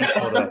 so Yeah.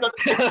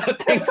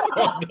 thanks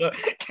for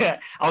the.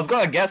 I was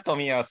gonna guess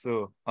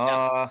Tomiyasu.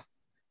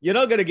 You're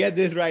not gonna get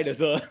this right,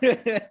 so.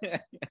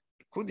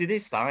 Who did they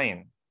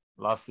sign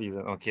last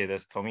season? Okay,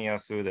 there's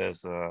Tomiyasu.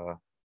 There's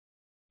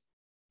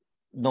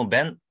no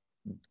Ben.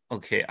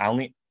 Okay, I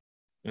only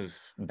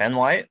Ben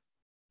White.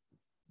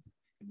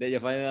 Is that your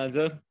final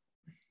answer?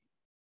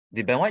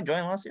 Did Ben White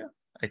join last year?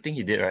 I think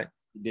he did, right?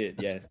 He did,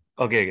 yes.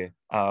 Okay.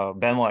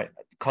 Ben White,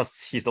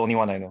 because he's the only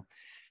one I know.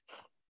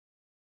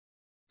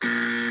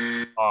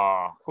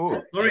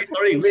 Who?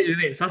 Sorry,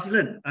 wait.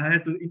 Sasilan, I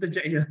have to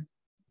interject here.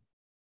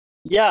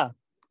 Yeah,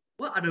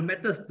 What are the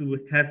methods to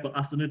have an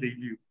Arsenal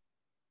debut?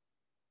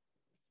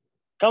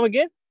 come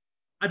again.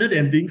 Other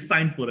than being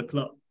signed for the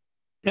club.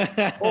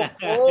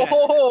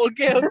 Oh,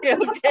 okay.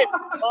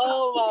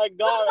 Oh my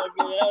God.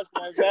 Okay, that's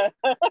my bad.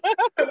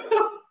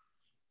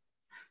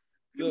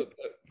 Look,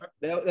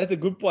 that's a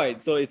good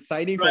point. So it's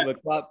signing from a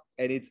club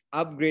and it's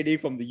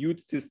upgrading from the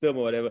youth system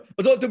or whatever.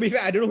 So to be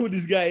fair, I don't know who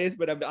this guy is,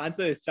 but the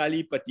answer is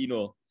Charlie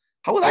Patino.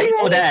 How would I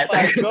know that?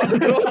 My God,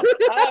 bro,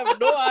 I have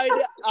no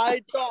idea.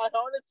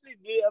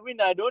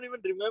 I don't even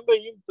remember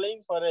him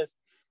playing for us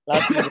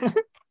last season.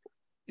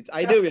 It's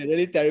either we're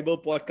really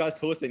terrible podcast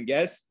host and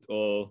guest,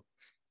 or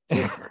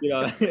just,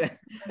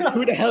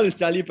 who the hell is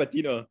Charlie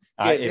Patino?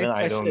 Okay, Even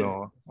I don't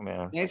know.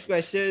 Man. Next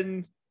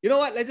question. You know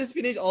what? Let's just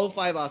finish all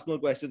 5 Arsenal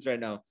questions right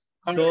now.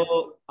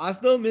 So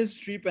Arsenal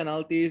missed 3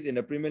 penalties in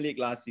the Premier League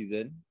last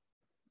season.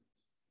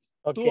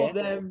 Okay. 2 of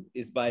them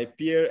is by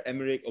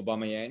Pierre-Emerick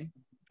Aubameyang.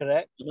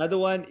 Correct. Another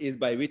one is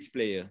by which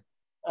player?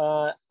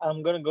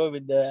 I'm gonna go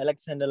with the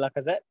Alexander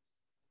Lacazette.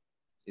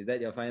 Is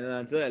that your final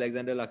answer,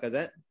 Alexander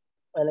Lacazette?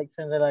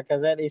 Alexander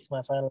Lacazette is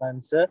my final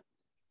answer.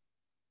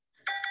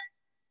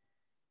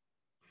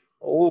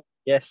 Oh,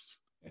 yes.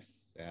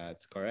 Yes,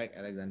 that's correct.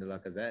 Alexander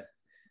Lacazette.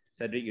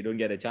 Cedric, you don't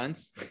get a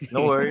chance.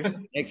 No worries.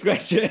 Next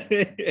question.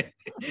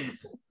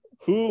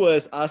 Who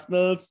was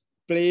Arsenal's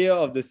player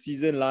of the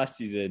season last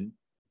season?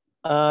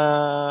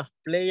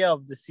 Player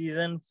of the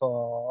season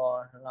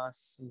for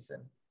last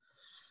season.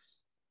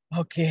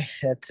 Okay,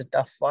 that's a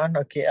tough one.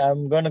 Okay,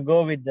 I'm gonna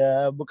go with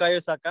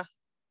Bukayo Saka.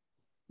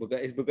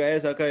 Is Bukayo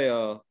Saka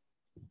your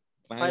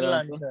final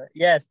answer?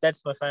 Yes,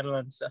 that's my final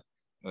answer.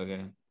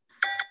 Okay.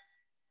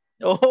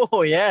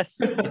 Oh, yes.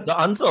 It's the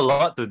answer a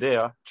lot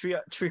today.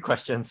 Three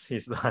questions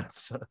is the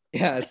answer.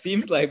 Yeah, it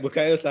seems like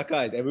Bukayo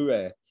Saka is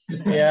everywhere.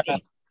 Yeah.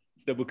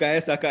 It's the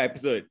Bukayo Saka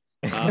episode.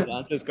 The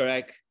answer is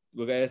correct. It's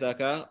Bukayo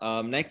Saka.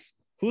 Next,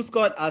 who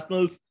scored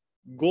Arsenal's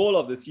goal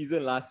of the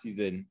season last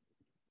season?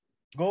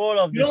 Goal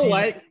of the You know season.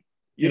 what?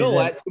 You know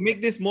what? To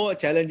make this more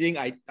challenging,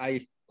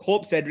 I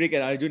hope Cedric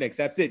and Arjun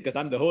accepts it because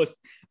I'm the host.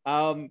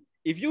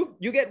 If you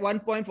get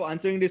 1 point for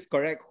answering this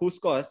correct, who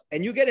scores,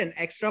 and you get an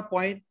extra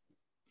point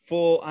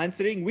for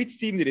answering which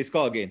team did they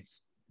score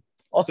against.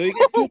 Oh. So you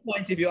get 2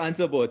 points if you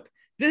answer both.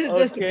 This is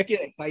just to make it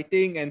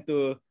exciting and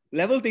to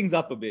level things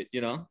up a bit,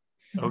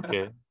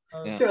 Okay.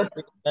 Yeah.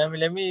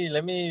 Let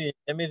me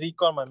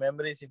recall my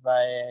memories if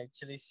I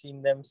actually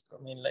seen them. I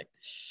mean, like,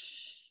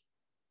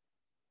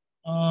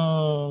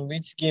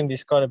 which game they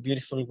scored a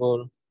beautiful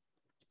goal?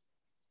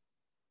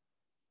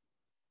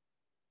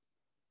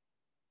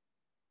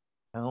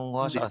 I don't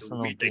watch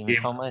Arsenal games.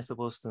 How am I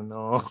supposed to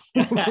know?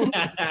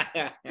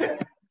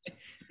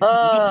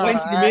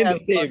 Points remain I the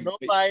same. have no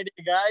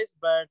idea, guys,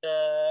 but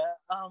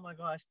oh my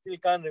God, I still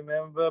can't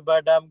remember.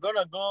 But I'm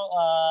gonna go.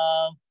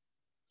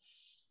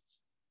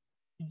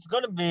 It's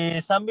gonna be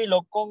Sambi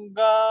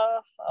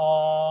Lokonga,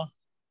 or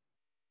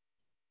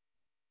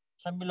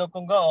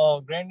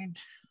Granit.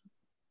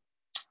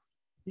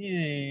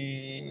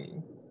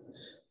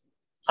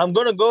 I'm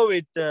gonna go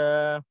with.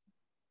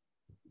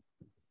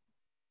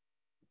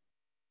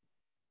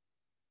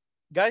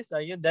 Guys,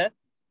 are you there?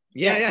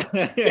 Yeah.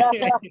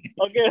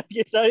 Okay.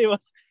 Sorry, it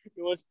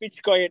was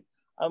pitch quiet.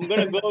 I'm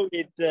gonna go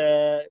with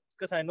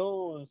because I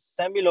know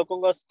Sambi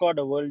Lokonga scored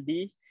a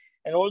worldie,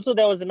 And also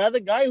there was another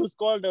guy who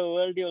scored a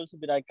worldie also,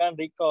 but I can't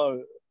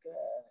recall.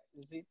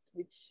 Is it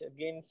which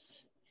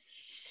against?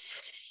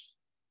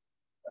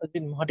 I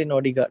think Martin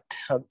Odegaard.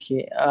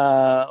 Okay.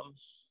 I'm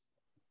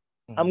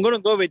gonna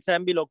go with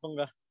Sambi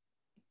Lokonga.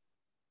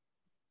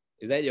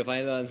 Is that your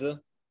final answer?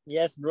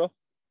 Yes, bro.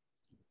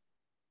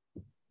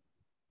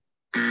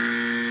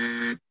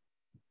 Oh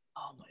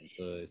my.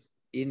 So it's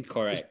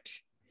incorrect.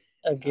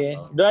 Okay.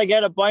 Do I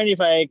get a point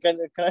if I can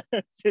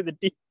say the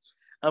team?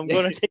 I'm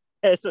gonna take it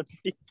as a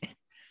team.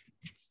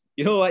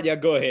 You know what? Yeah,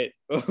 go ahead.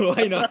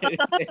 Why not?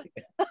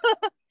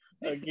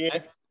 Okay.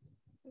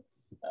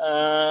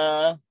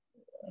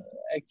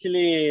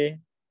 Actually,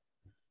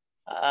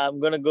 I'm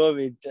gonna go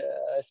with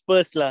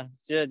Spurs lah.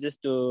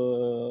 Just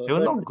to. There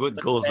were no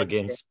good goals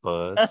against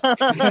Spurs.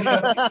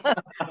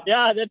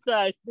 Yeah, that's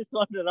why I just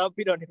want to rub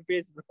it on your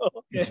face,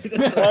 bro.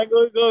 I'm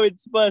gonna go with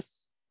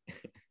Spurs.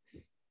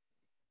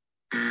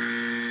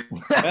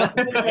 Well,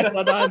 that's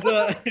not the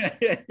answer.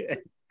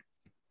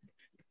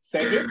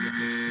 Cedric?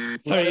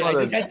 Sorry, I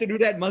just had to do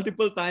that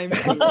multiple times.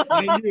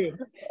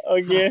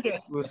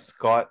 Okay.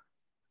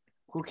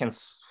 Who can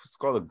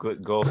score a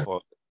good goal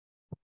for?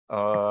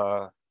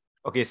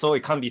 Okay, so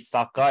it can't be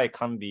Saka, it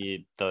can't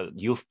be the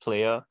youth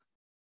player.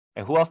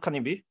 And who else can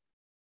it be?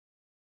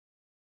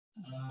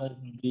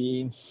 Must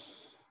be.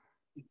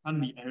 It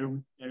can't be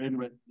Aaron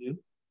Ramsdale.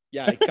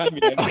 Yeah, it can't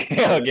be.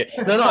 Okay.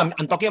 No,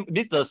 I'm talking.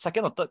 This is the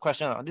second or third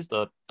question. This is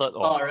the third.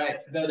 All right.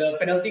 The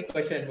penalty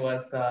question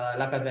was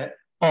Lacazette.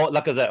 Oh,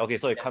 Lacazette. Okay,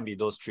 so it can't be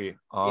those three.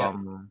 Yeah.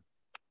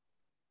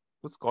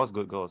 Who scores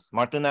good goals?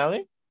 Martinelli?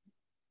 Is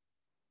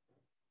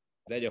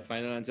that your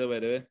final answer, by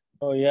the way?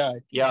 Oh yeah.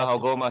 Yeah, I'll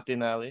go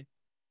Martinelli.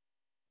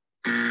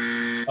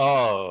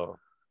 Oh,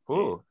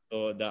 who? Okay,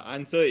 so the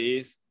answer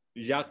is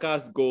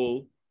Xhaka's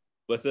goal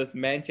versus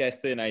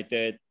Manchester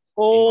United.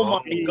 Oh in my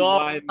 1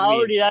 god! How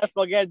minute. did I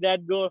forget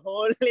that goal?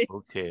 Holy!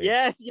 Okay.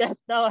 Yes.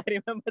 Now I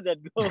remember that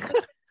goal.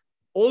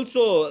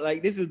 Also,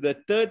 like, this is the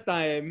third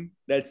time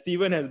that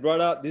Steven has brought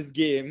up this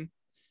game.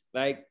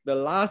 Like the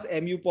last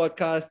MU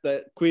podcast,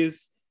 the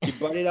quiz, he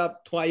brought it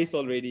up twice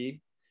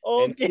already.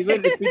 And Okay.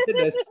 Steven repeated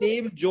the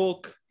same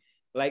joke,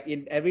 like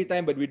in every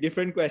time, but with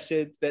different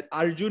questions, that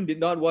Arjun did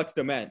not watch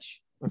the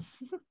match.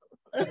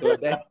 So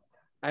that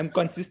I'm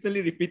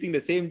consistently repeating the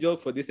same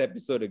joke for this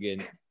episode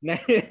again.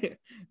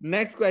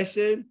 Next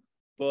question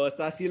for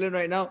Sasilan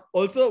right now.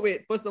 Also,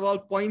 wait, first of all,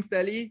 points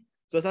tally.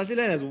 So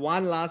Sasilan has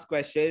one last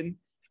question,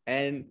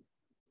 and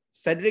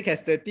Cedric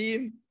has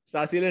 13,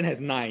 Sasilan has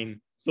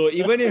 9. So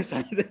even if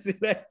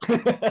Sasilan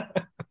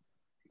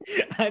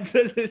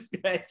answers this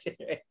question,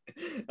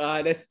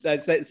 that's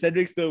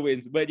Cedric still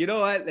wins. But you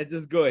know what? Let's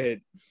just go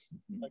ahead.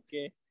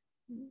 Okay.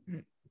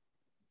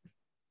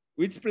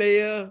 Which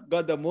player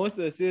got the most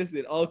assists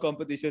in all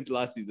competitions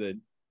last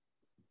season?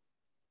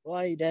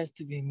 Why it has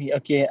to be me?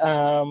 Okay.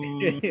 I'm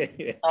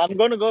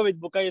gonna go with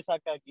Bukayo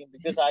Saka again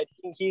because I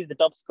think he's the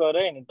top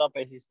scorer and the top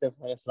assister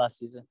for us last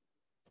season.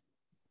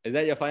 Is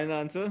that your final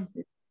answer?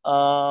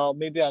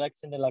 Maybe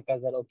Alexander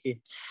Lacazette.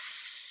 Okay.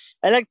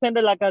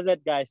 Alexander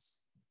Lacazette,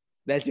 guys.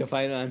 That's your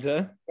final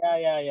answer?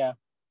 Yeah.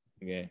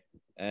 Okay.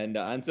 And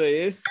the answer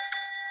is?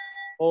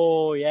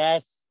 Oh,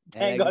 yes.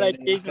 Thank God I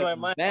Alexander changed my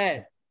mind.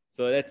 Lacazette.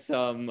 So that's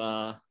some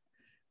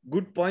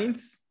good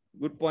points.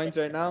 Good points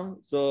right now.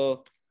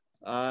 So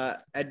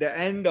at the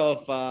end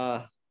of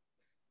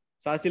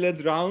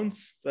Sasilan's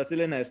rounds,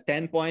 Sasilan has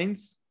 10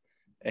 points.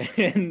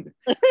 And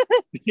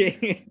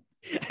wait,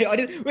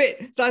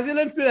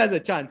 Sasilan still has a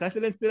chance.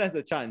 Sasilan still has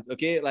a chance.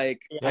 Okay,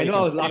 like Yeah, I you know I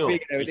can was steal. laughing and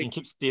You everything. can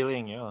keep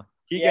stealing, yeah.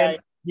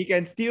 He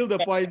can steal the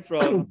points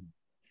from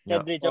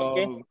Cedric,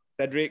 okay.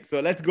 Cedric.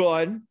 So let's go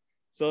on.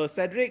 So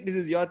Cedric, this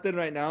is your turn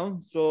right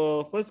now.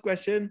 So first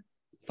question: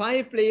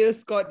 5 players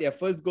scored their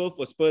first goal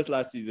for Spurs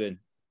last season.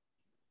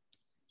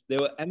 They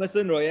were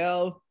Emerson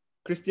Royale,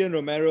 Christian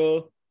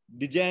Romero,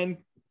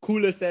 Dejan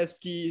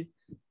Kulusevski,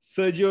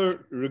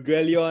 Sergio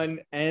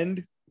Reguilon,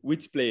 and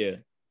which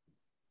player?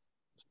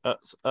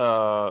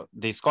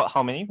 They scored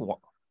how many?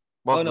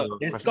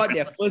 They scored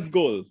their first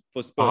goal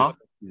for Spurs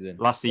season.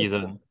 Last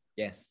season.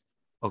 Yes.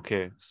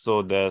 Okay,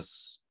 so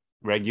there's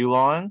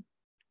Reguilon,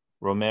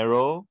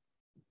 Romero.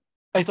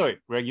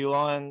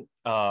 Reguilon.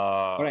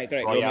 Correct.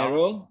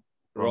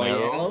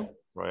 Romero,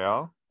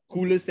 Royale,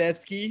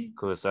 Kulusevski,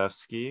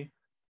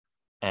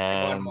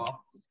 and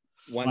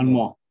One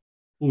more.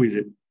 Who is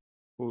it?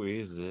 who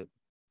is it?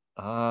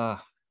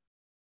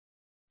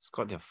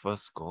 Scored their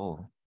first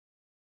goal.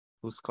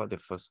 Who scored their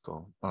first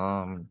goal?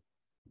 Damn,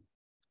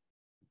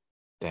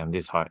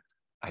 this is hard.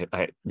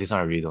 This one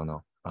I really don't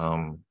know.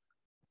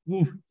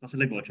 Ooh,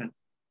 Sasilan got a chance.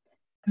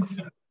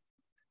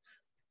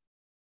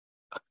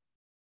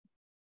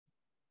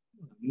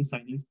 New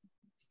signings.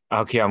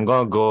 Okay, I'm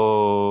gonna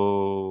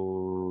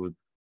go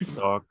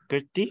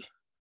Doherty.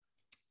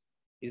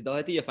 Is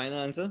Doherty your final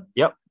answer?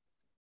 Yep.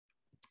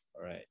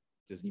 All right.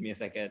 Just give me a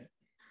second.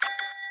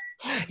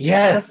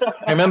 Yes,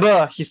 I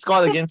remember he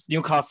scored against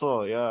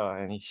Newcastle. Yeah,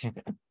 and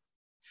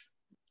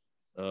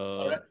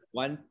So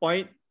 1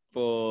 point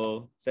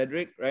for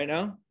Cedric right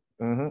now.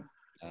 Mhm.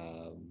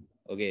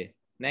 Okay.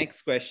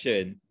 Next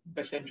question.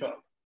 Question 12.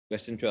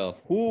 Question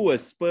 12. Who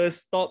was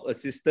Spurs' top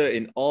assister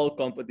in all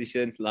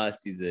competitions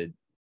last season?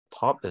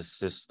 Top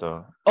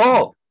assister.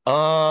 Oh,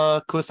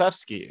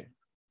 Kulusevski.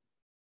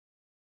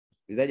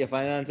 Is that your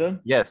final answer?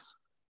 Yes.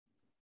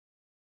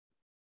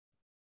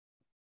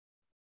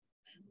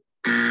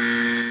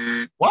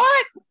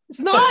 What? It's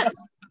not.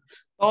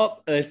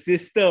 Top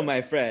assister,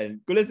 my friend.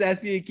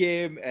 Kulusevski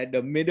came at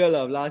the middle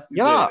of last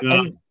season. Yeah,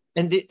 Yeah.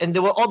 and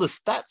there were all the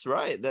stats,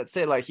 right? That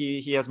said like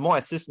he has more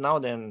assists now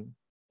than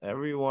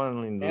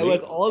everyone in the There was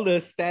league. all the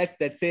stats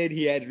that said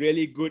he had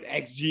really good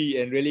XG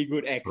and really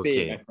good XA,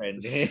 Okay. my friend.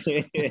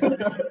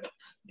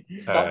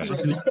 Uh,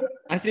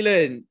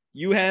 Asilan,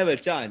 you have a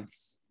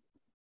chance.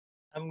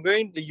 I'm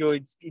going to you.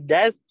 It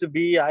has to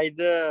be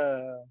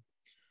either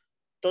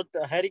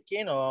Harry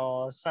Kane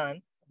or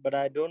Son, but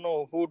I don't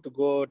know who to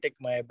go take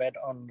my bet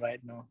on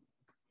right now.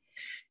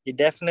 It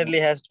definitely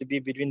has to be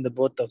between the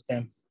both of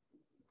them.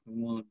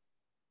 Come on.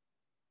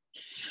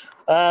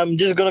 I'm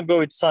just gonna go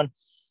with Son.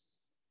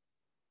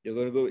 You're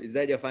gonna go. Is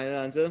that your final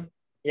answer?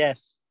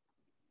 Yes.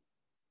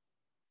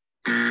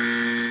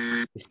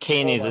 it's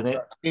Kane, Oh my isn't it?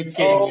 God. It's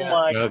Kane. Oh Yeah.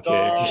 my Okay.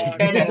 God.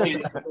 10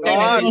 assists. 10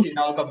 God. assists in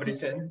all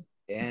competitions.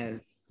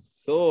 Yes.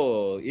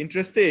 So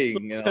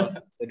interesting.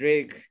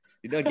 Cedric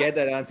did not get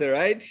that answer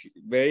right.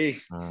 Very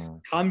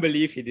can't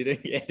believe he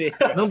didn't get it.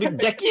 No, but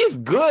Decky is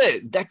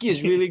good. Decky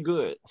is really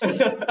good.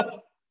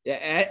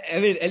 Yeah, I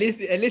mean, at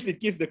least it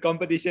keeps the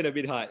competition a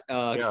bit hard.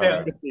 Yeah.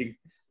 Interesting.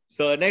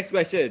 So next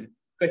question.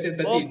 Question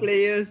 4 13.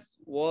 players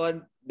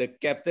won the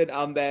captain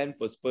armband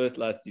for Spurs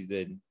last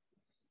season.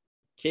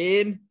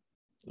 Kane,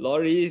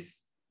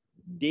 Lloris,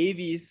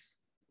 Davies,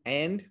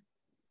 and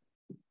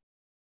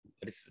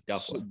this is a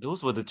tough So one.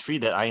 those were the three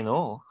that I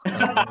know.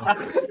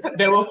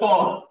 There were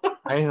 4.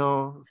 I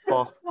know.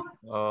 For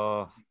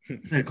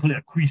I call it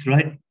a quiz,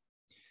 right?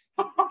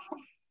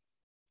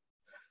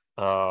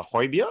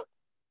 Højbjerg?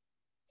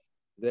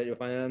 Is that your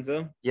final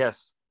answer?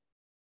 Yes.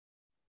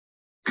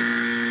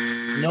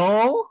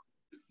 No.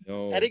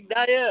 No. Eric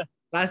Dyer.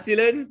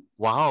 Sasilan,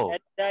 Wow.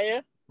 Eric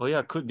Dyer. Oh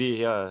yeah, could be.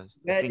 Yeah. is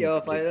that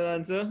your final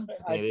answer?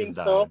 I it is think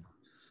so. done.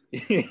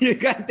 You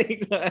can't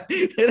think so.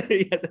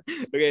 Yes.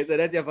 Okay, so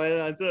that's your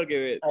final answer. Okay,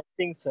 wait. I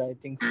think so.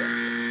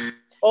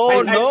 Oh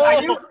I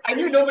no! I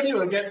knew nobody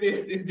will get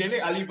this. It's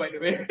Dele Ali, by the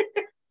way.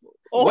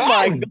 Oh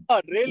my When?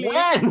 God! Really?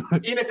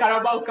 When? In a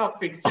Carabao Cup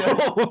fixture.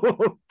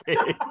 Okay.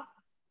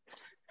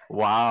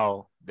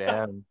 Wow.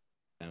 Damn.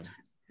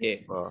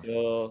 Okay, Wow.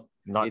 so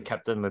Not It-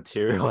 captain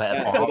material at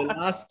yeah, so the all.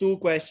 last 2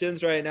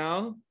 questions right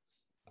now.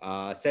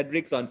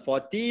 Cedric's on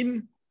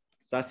 14,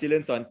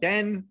 Sasilan's on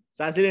 10.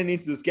 Sasilan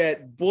needs to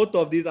get both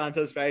of these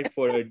answers right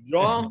for a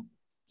draw.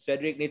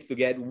 Cedric needs to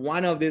get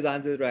one of these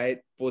answers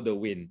right for the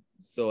win.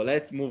 So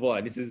let's move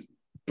on. This is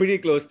pretty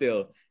close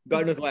still.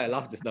 God knows why I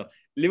laughed just now.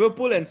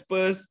 Liverpool and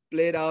Spurs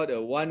played out a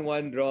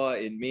 1-1 draw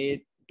in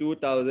May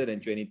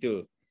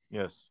 2022,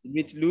 Yes. in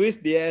which Luis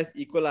Diaz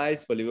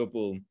equalized for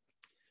Liverpool.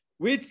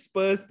 Which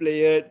Spurs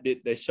player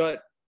did the shot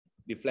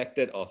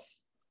deflected off?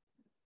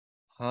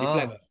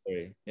 Deflect,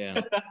 sorry. Yeah.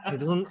 I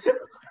don't.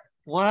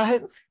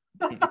 What?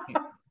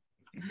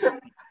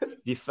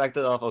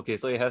 Deflected off. Okay,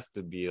 so it has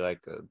to be like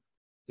a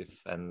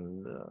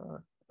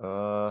defender.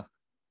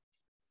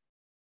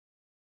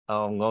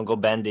 I'm gonna go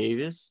Ben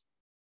Davis.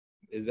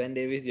 Is Ben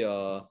Davis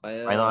your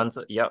final, Final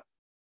answer. Yep.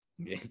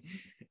 Okay.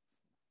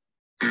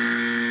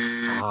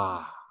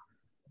 Ah.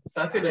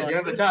 Sasilan, you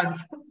have a chance.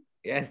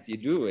 Yes, you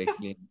do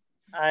actually.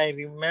 I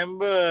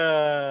remember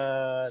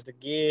the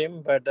game,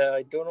 but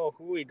I don't know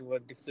who it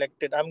was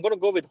deflected. I'm gonna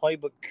go with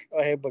Højbjerg,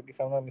 if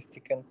I'm not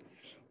mistaken.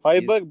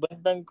 Højbjerg,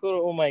 Bentancur.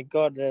 Oh my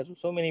God, there are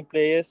so many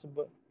players.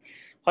 But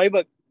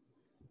Højbjerg.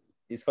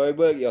 Is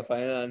Højbjerg your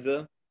final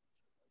answer?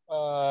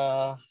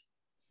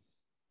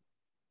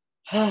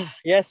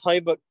 Yes,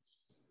 Højbjerg.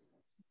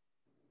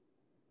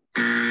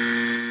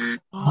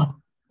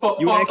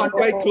 You actually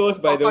quite close,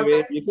 by the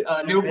way. You said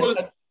Liverpool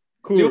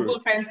cool.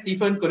 fan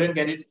Stephen couldn't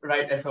get it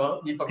right as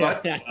well. He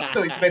forgot.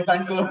 So it's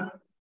Bentancur.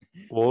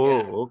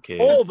 Oh, okay.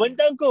 Oh,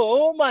 Bentancur.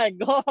 Oh my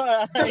God,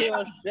 I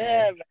was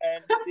there,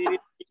 man. Seriously.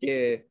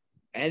 Okay.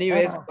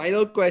 Anyways,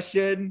 final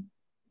question.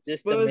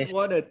 Just Spurs amazing.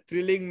 won a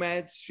thrilling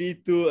match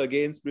 3-2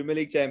 against Premier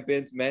League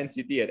champions Man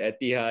City at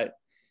Etihad.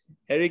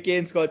 Harry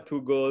Kane scored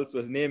 2 goals,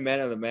 was named man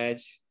of the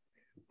match.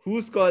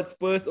 Who scored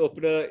Spurs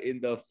opener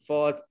in the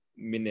 4th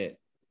minute?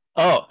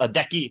 Oh, a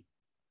Decky.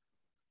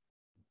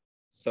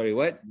 Sorry,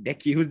 what?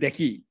 Decky? Who's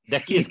Decky?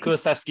 Decky is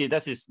Kulusevski.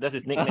 That's his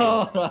nickname.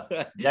 Oh,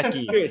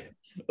 Decky. Good.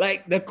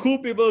 Like the cool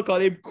people call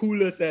him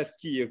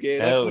Kulusevski, okay?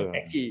 That's Oh. not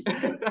Decky.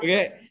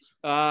 Okay.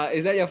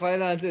 Is that your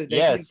final answer? Is Decky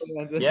Yes. your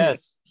final answer?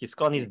 Yes. He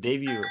scored his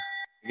debut.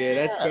 Okay,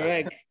 that's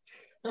correct.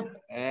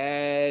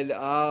 And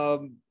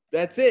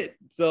that's it.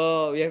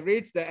 So we have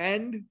reached the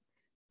end.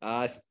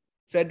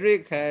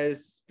 Cedric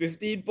has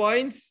 15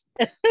 points.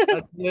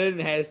 Aslan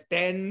has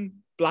 10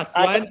 plus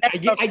I 1.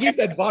 have I give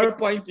that bar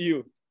point to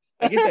you.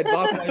 I give that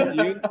bar point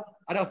to you.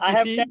 Out of 15. I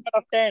have 10 out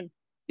of 10.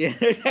 Yeah.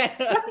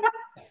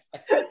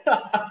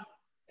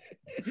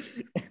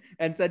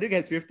 and Cedric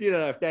has 15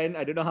 out of 10.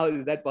 I don't know how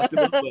is that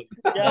possible.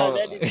 But Yeah, No.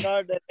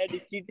 that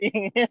is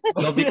cheating.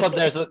 No, because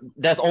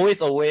there's always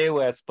a way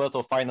where Spurs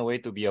will find a way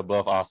to be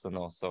above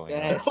Arsenal. So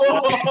yes.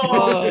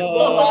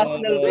 Go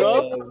Arsenal,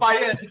 bro.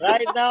 Fired.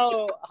 Right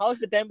now, how's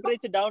the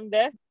temperature down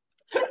there?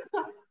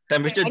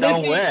 Temperature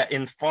down Honestly- where?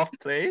 In 4th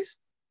place?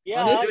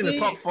 Yeah, Honestly, in the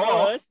top 4.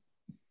 Spurs,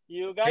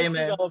 you guys Hey, pick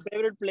man. our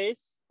favorite place.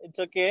 It's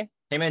okay.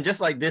 Hey man,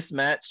 just like this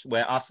match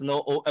where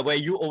where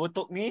you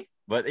overtook me,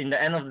 but in the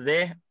end of the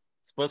day,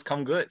 Spurs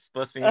come good.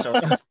 Spurs finish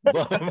on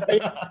bottom.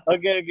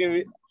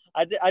 Okay.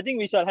 I think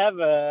we shall have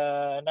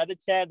another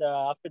chat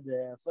after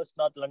the first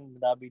North London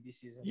derby this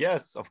season.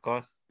 Yes, of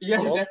course. Yes,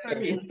 Okay.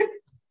 definitely.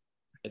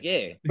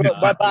 Okay.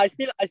 But I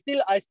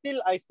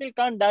still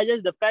can't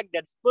digest the fact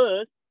that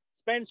Spurs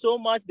spend so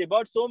much. They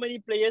bought so many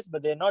players,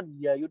 but they're not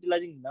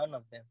utilizing none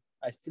of them.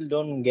 I still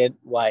don't get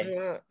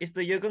why. It's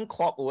the Jurgen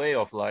Klopp way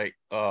of like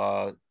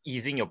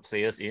easing your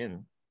players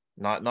in,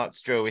 not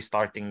straight away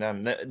starting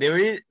them. They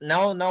really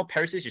now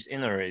Perisic is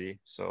in already,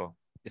 so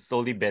it's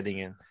slowly bedding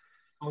in.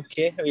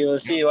 Okay, we will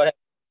see what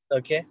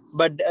happens. Okay,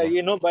 but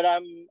but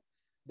I'm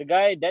the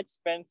guy that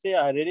Spencer.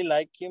 I really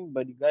like him,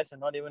 but you guys are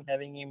not even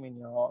having him in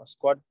your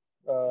squad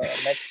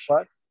next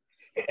squad,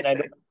 and I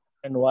don't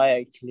understand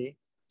why actually.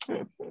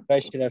 You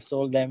guys should have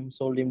sold him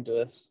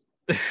to us.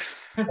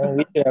 And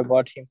we should have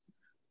bought him.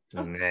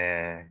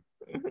 Nah.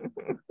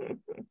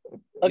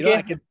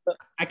 Okay,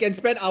 I can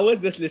spend hours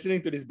just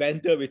listening to this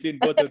banter between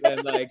both of them.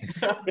 Like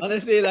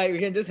honestly, like we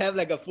can just have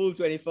like a full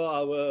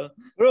 24-hour.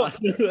 bro.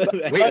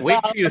 Wait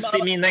till you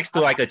see me next to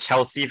like a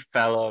Chelsea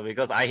fella,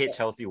 because I hate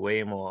Chelsea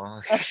way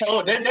more.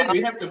 Oh, then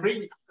we have to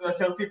bring a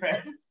Chelsea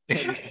fan.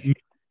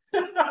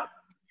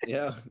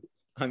 Yeah,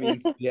 I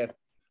mean, yeah,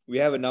 we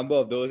have a number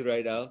of those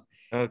right now.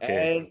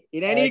 Okay. And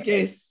in any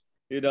case,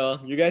 you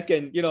guys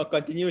can,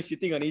 continue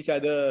shitting on each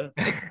other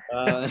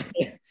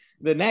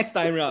the next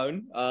time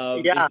round.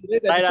 Yeah, in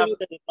today's right episode,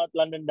 after the North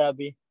London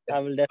derby, I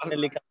will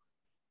definitely come.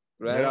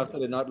 right Yeah. after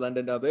the North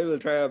London derby, we'll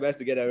try our best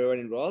to get everyone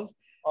involved.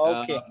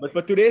 Okay. But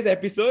for today's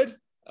episode,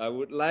 I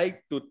would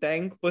like to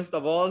thank, first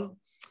of all,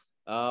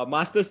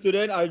 master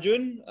student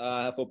Arjun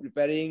for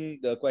preparing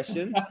the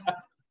questions.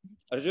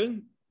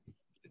 Arjun?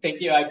 Thank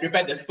you. I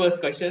prepared the Spurs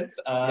questions.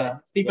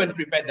 Yes. Stephen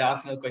prepared the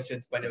Arsenal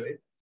questions, by the way.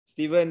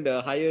 Stephen,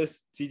 the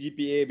highest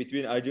CGPA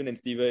between Arjun and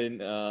Stephen.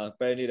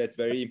 Apparently, that's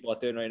very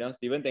important right now.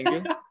 Stephen, thank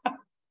you.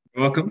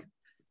 You're welcome.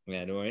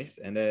 Yeah, no worries.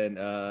 And then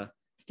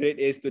straight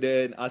A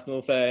student,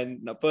 Arsenal fan,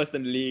 first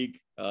in the league,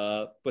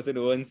 person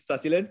who owns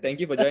Sasilan.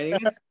 Thank you for joining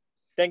us.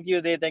 Thank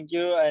you, Thank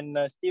you. And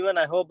Steven,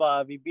 I hope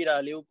we beat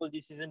Liverpool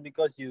this season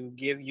because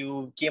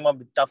you came up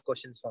with tough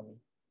questions for me.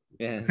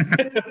 Yes.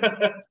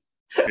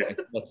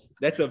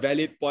 That's a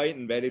valid point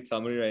and valid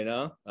summary right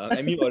now.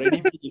 MU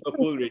already beat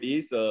Liverpool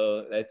already,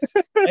 so let's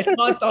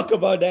not talk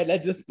about that.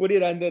 Let's just put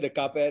it under the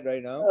carpet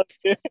right now.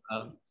 Okay.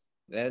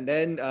 And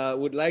then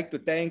would like to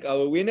thank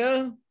our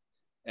winner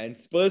and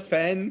Spurs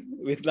fan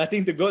with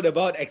nothing to gloat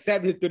about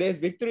except today's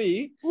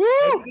victory. Woo!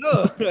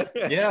 Go.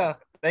 Yeah,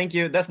 thank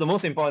you. That's the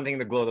most important thing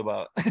to gloat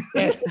about.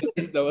 Yes,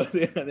 it's the most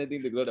important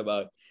thing to gloat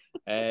about.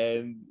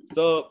 And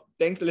so,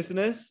 thanks,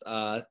 listeners.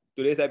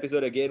 Today's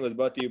episode again was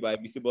brought to you by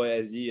Mr. Boy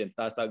SG and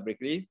Star Stark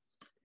Brickley.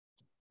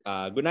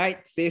 Good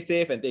night, stay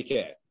safe, and take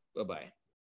care. Bye bye.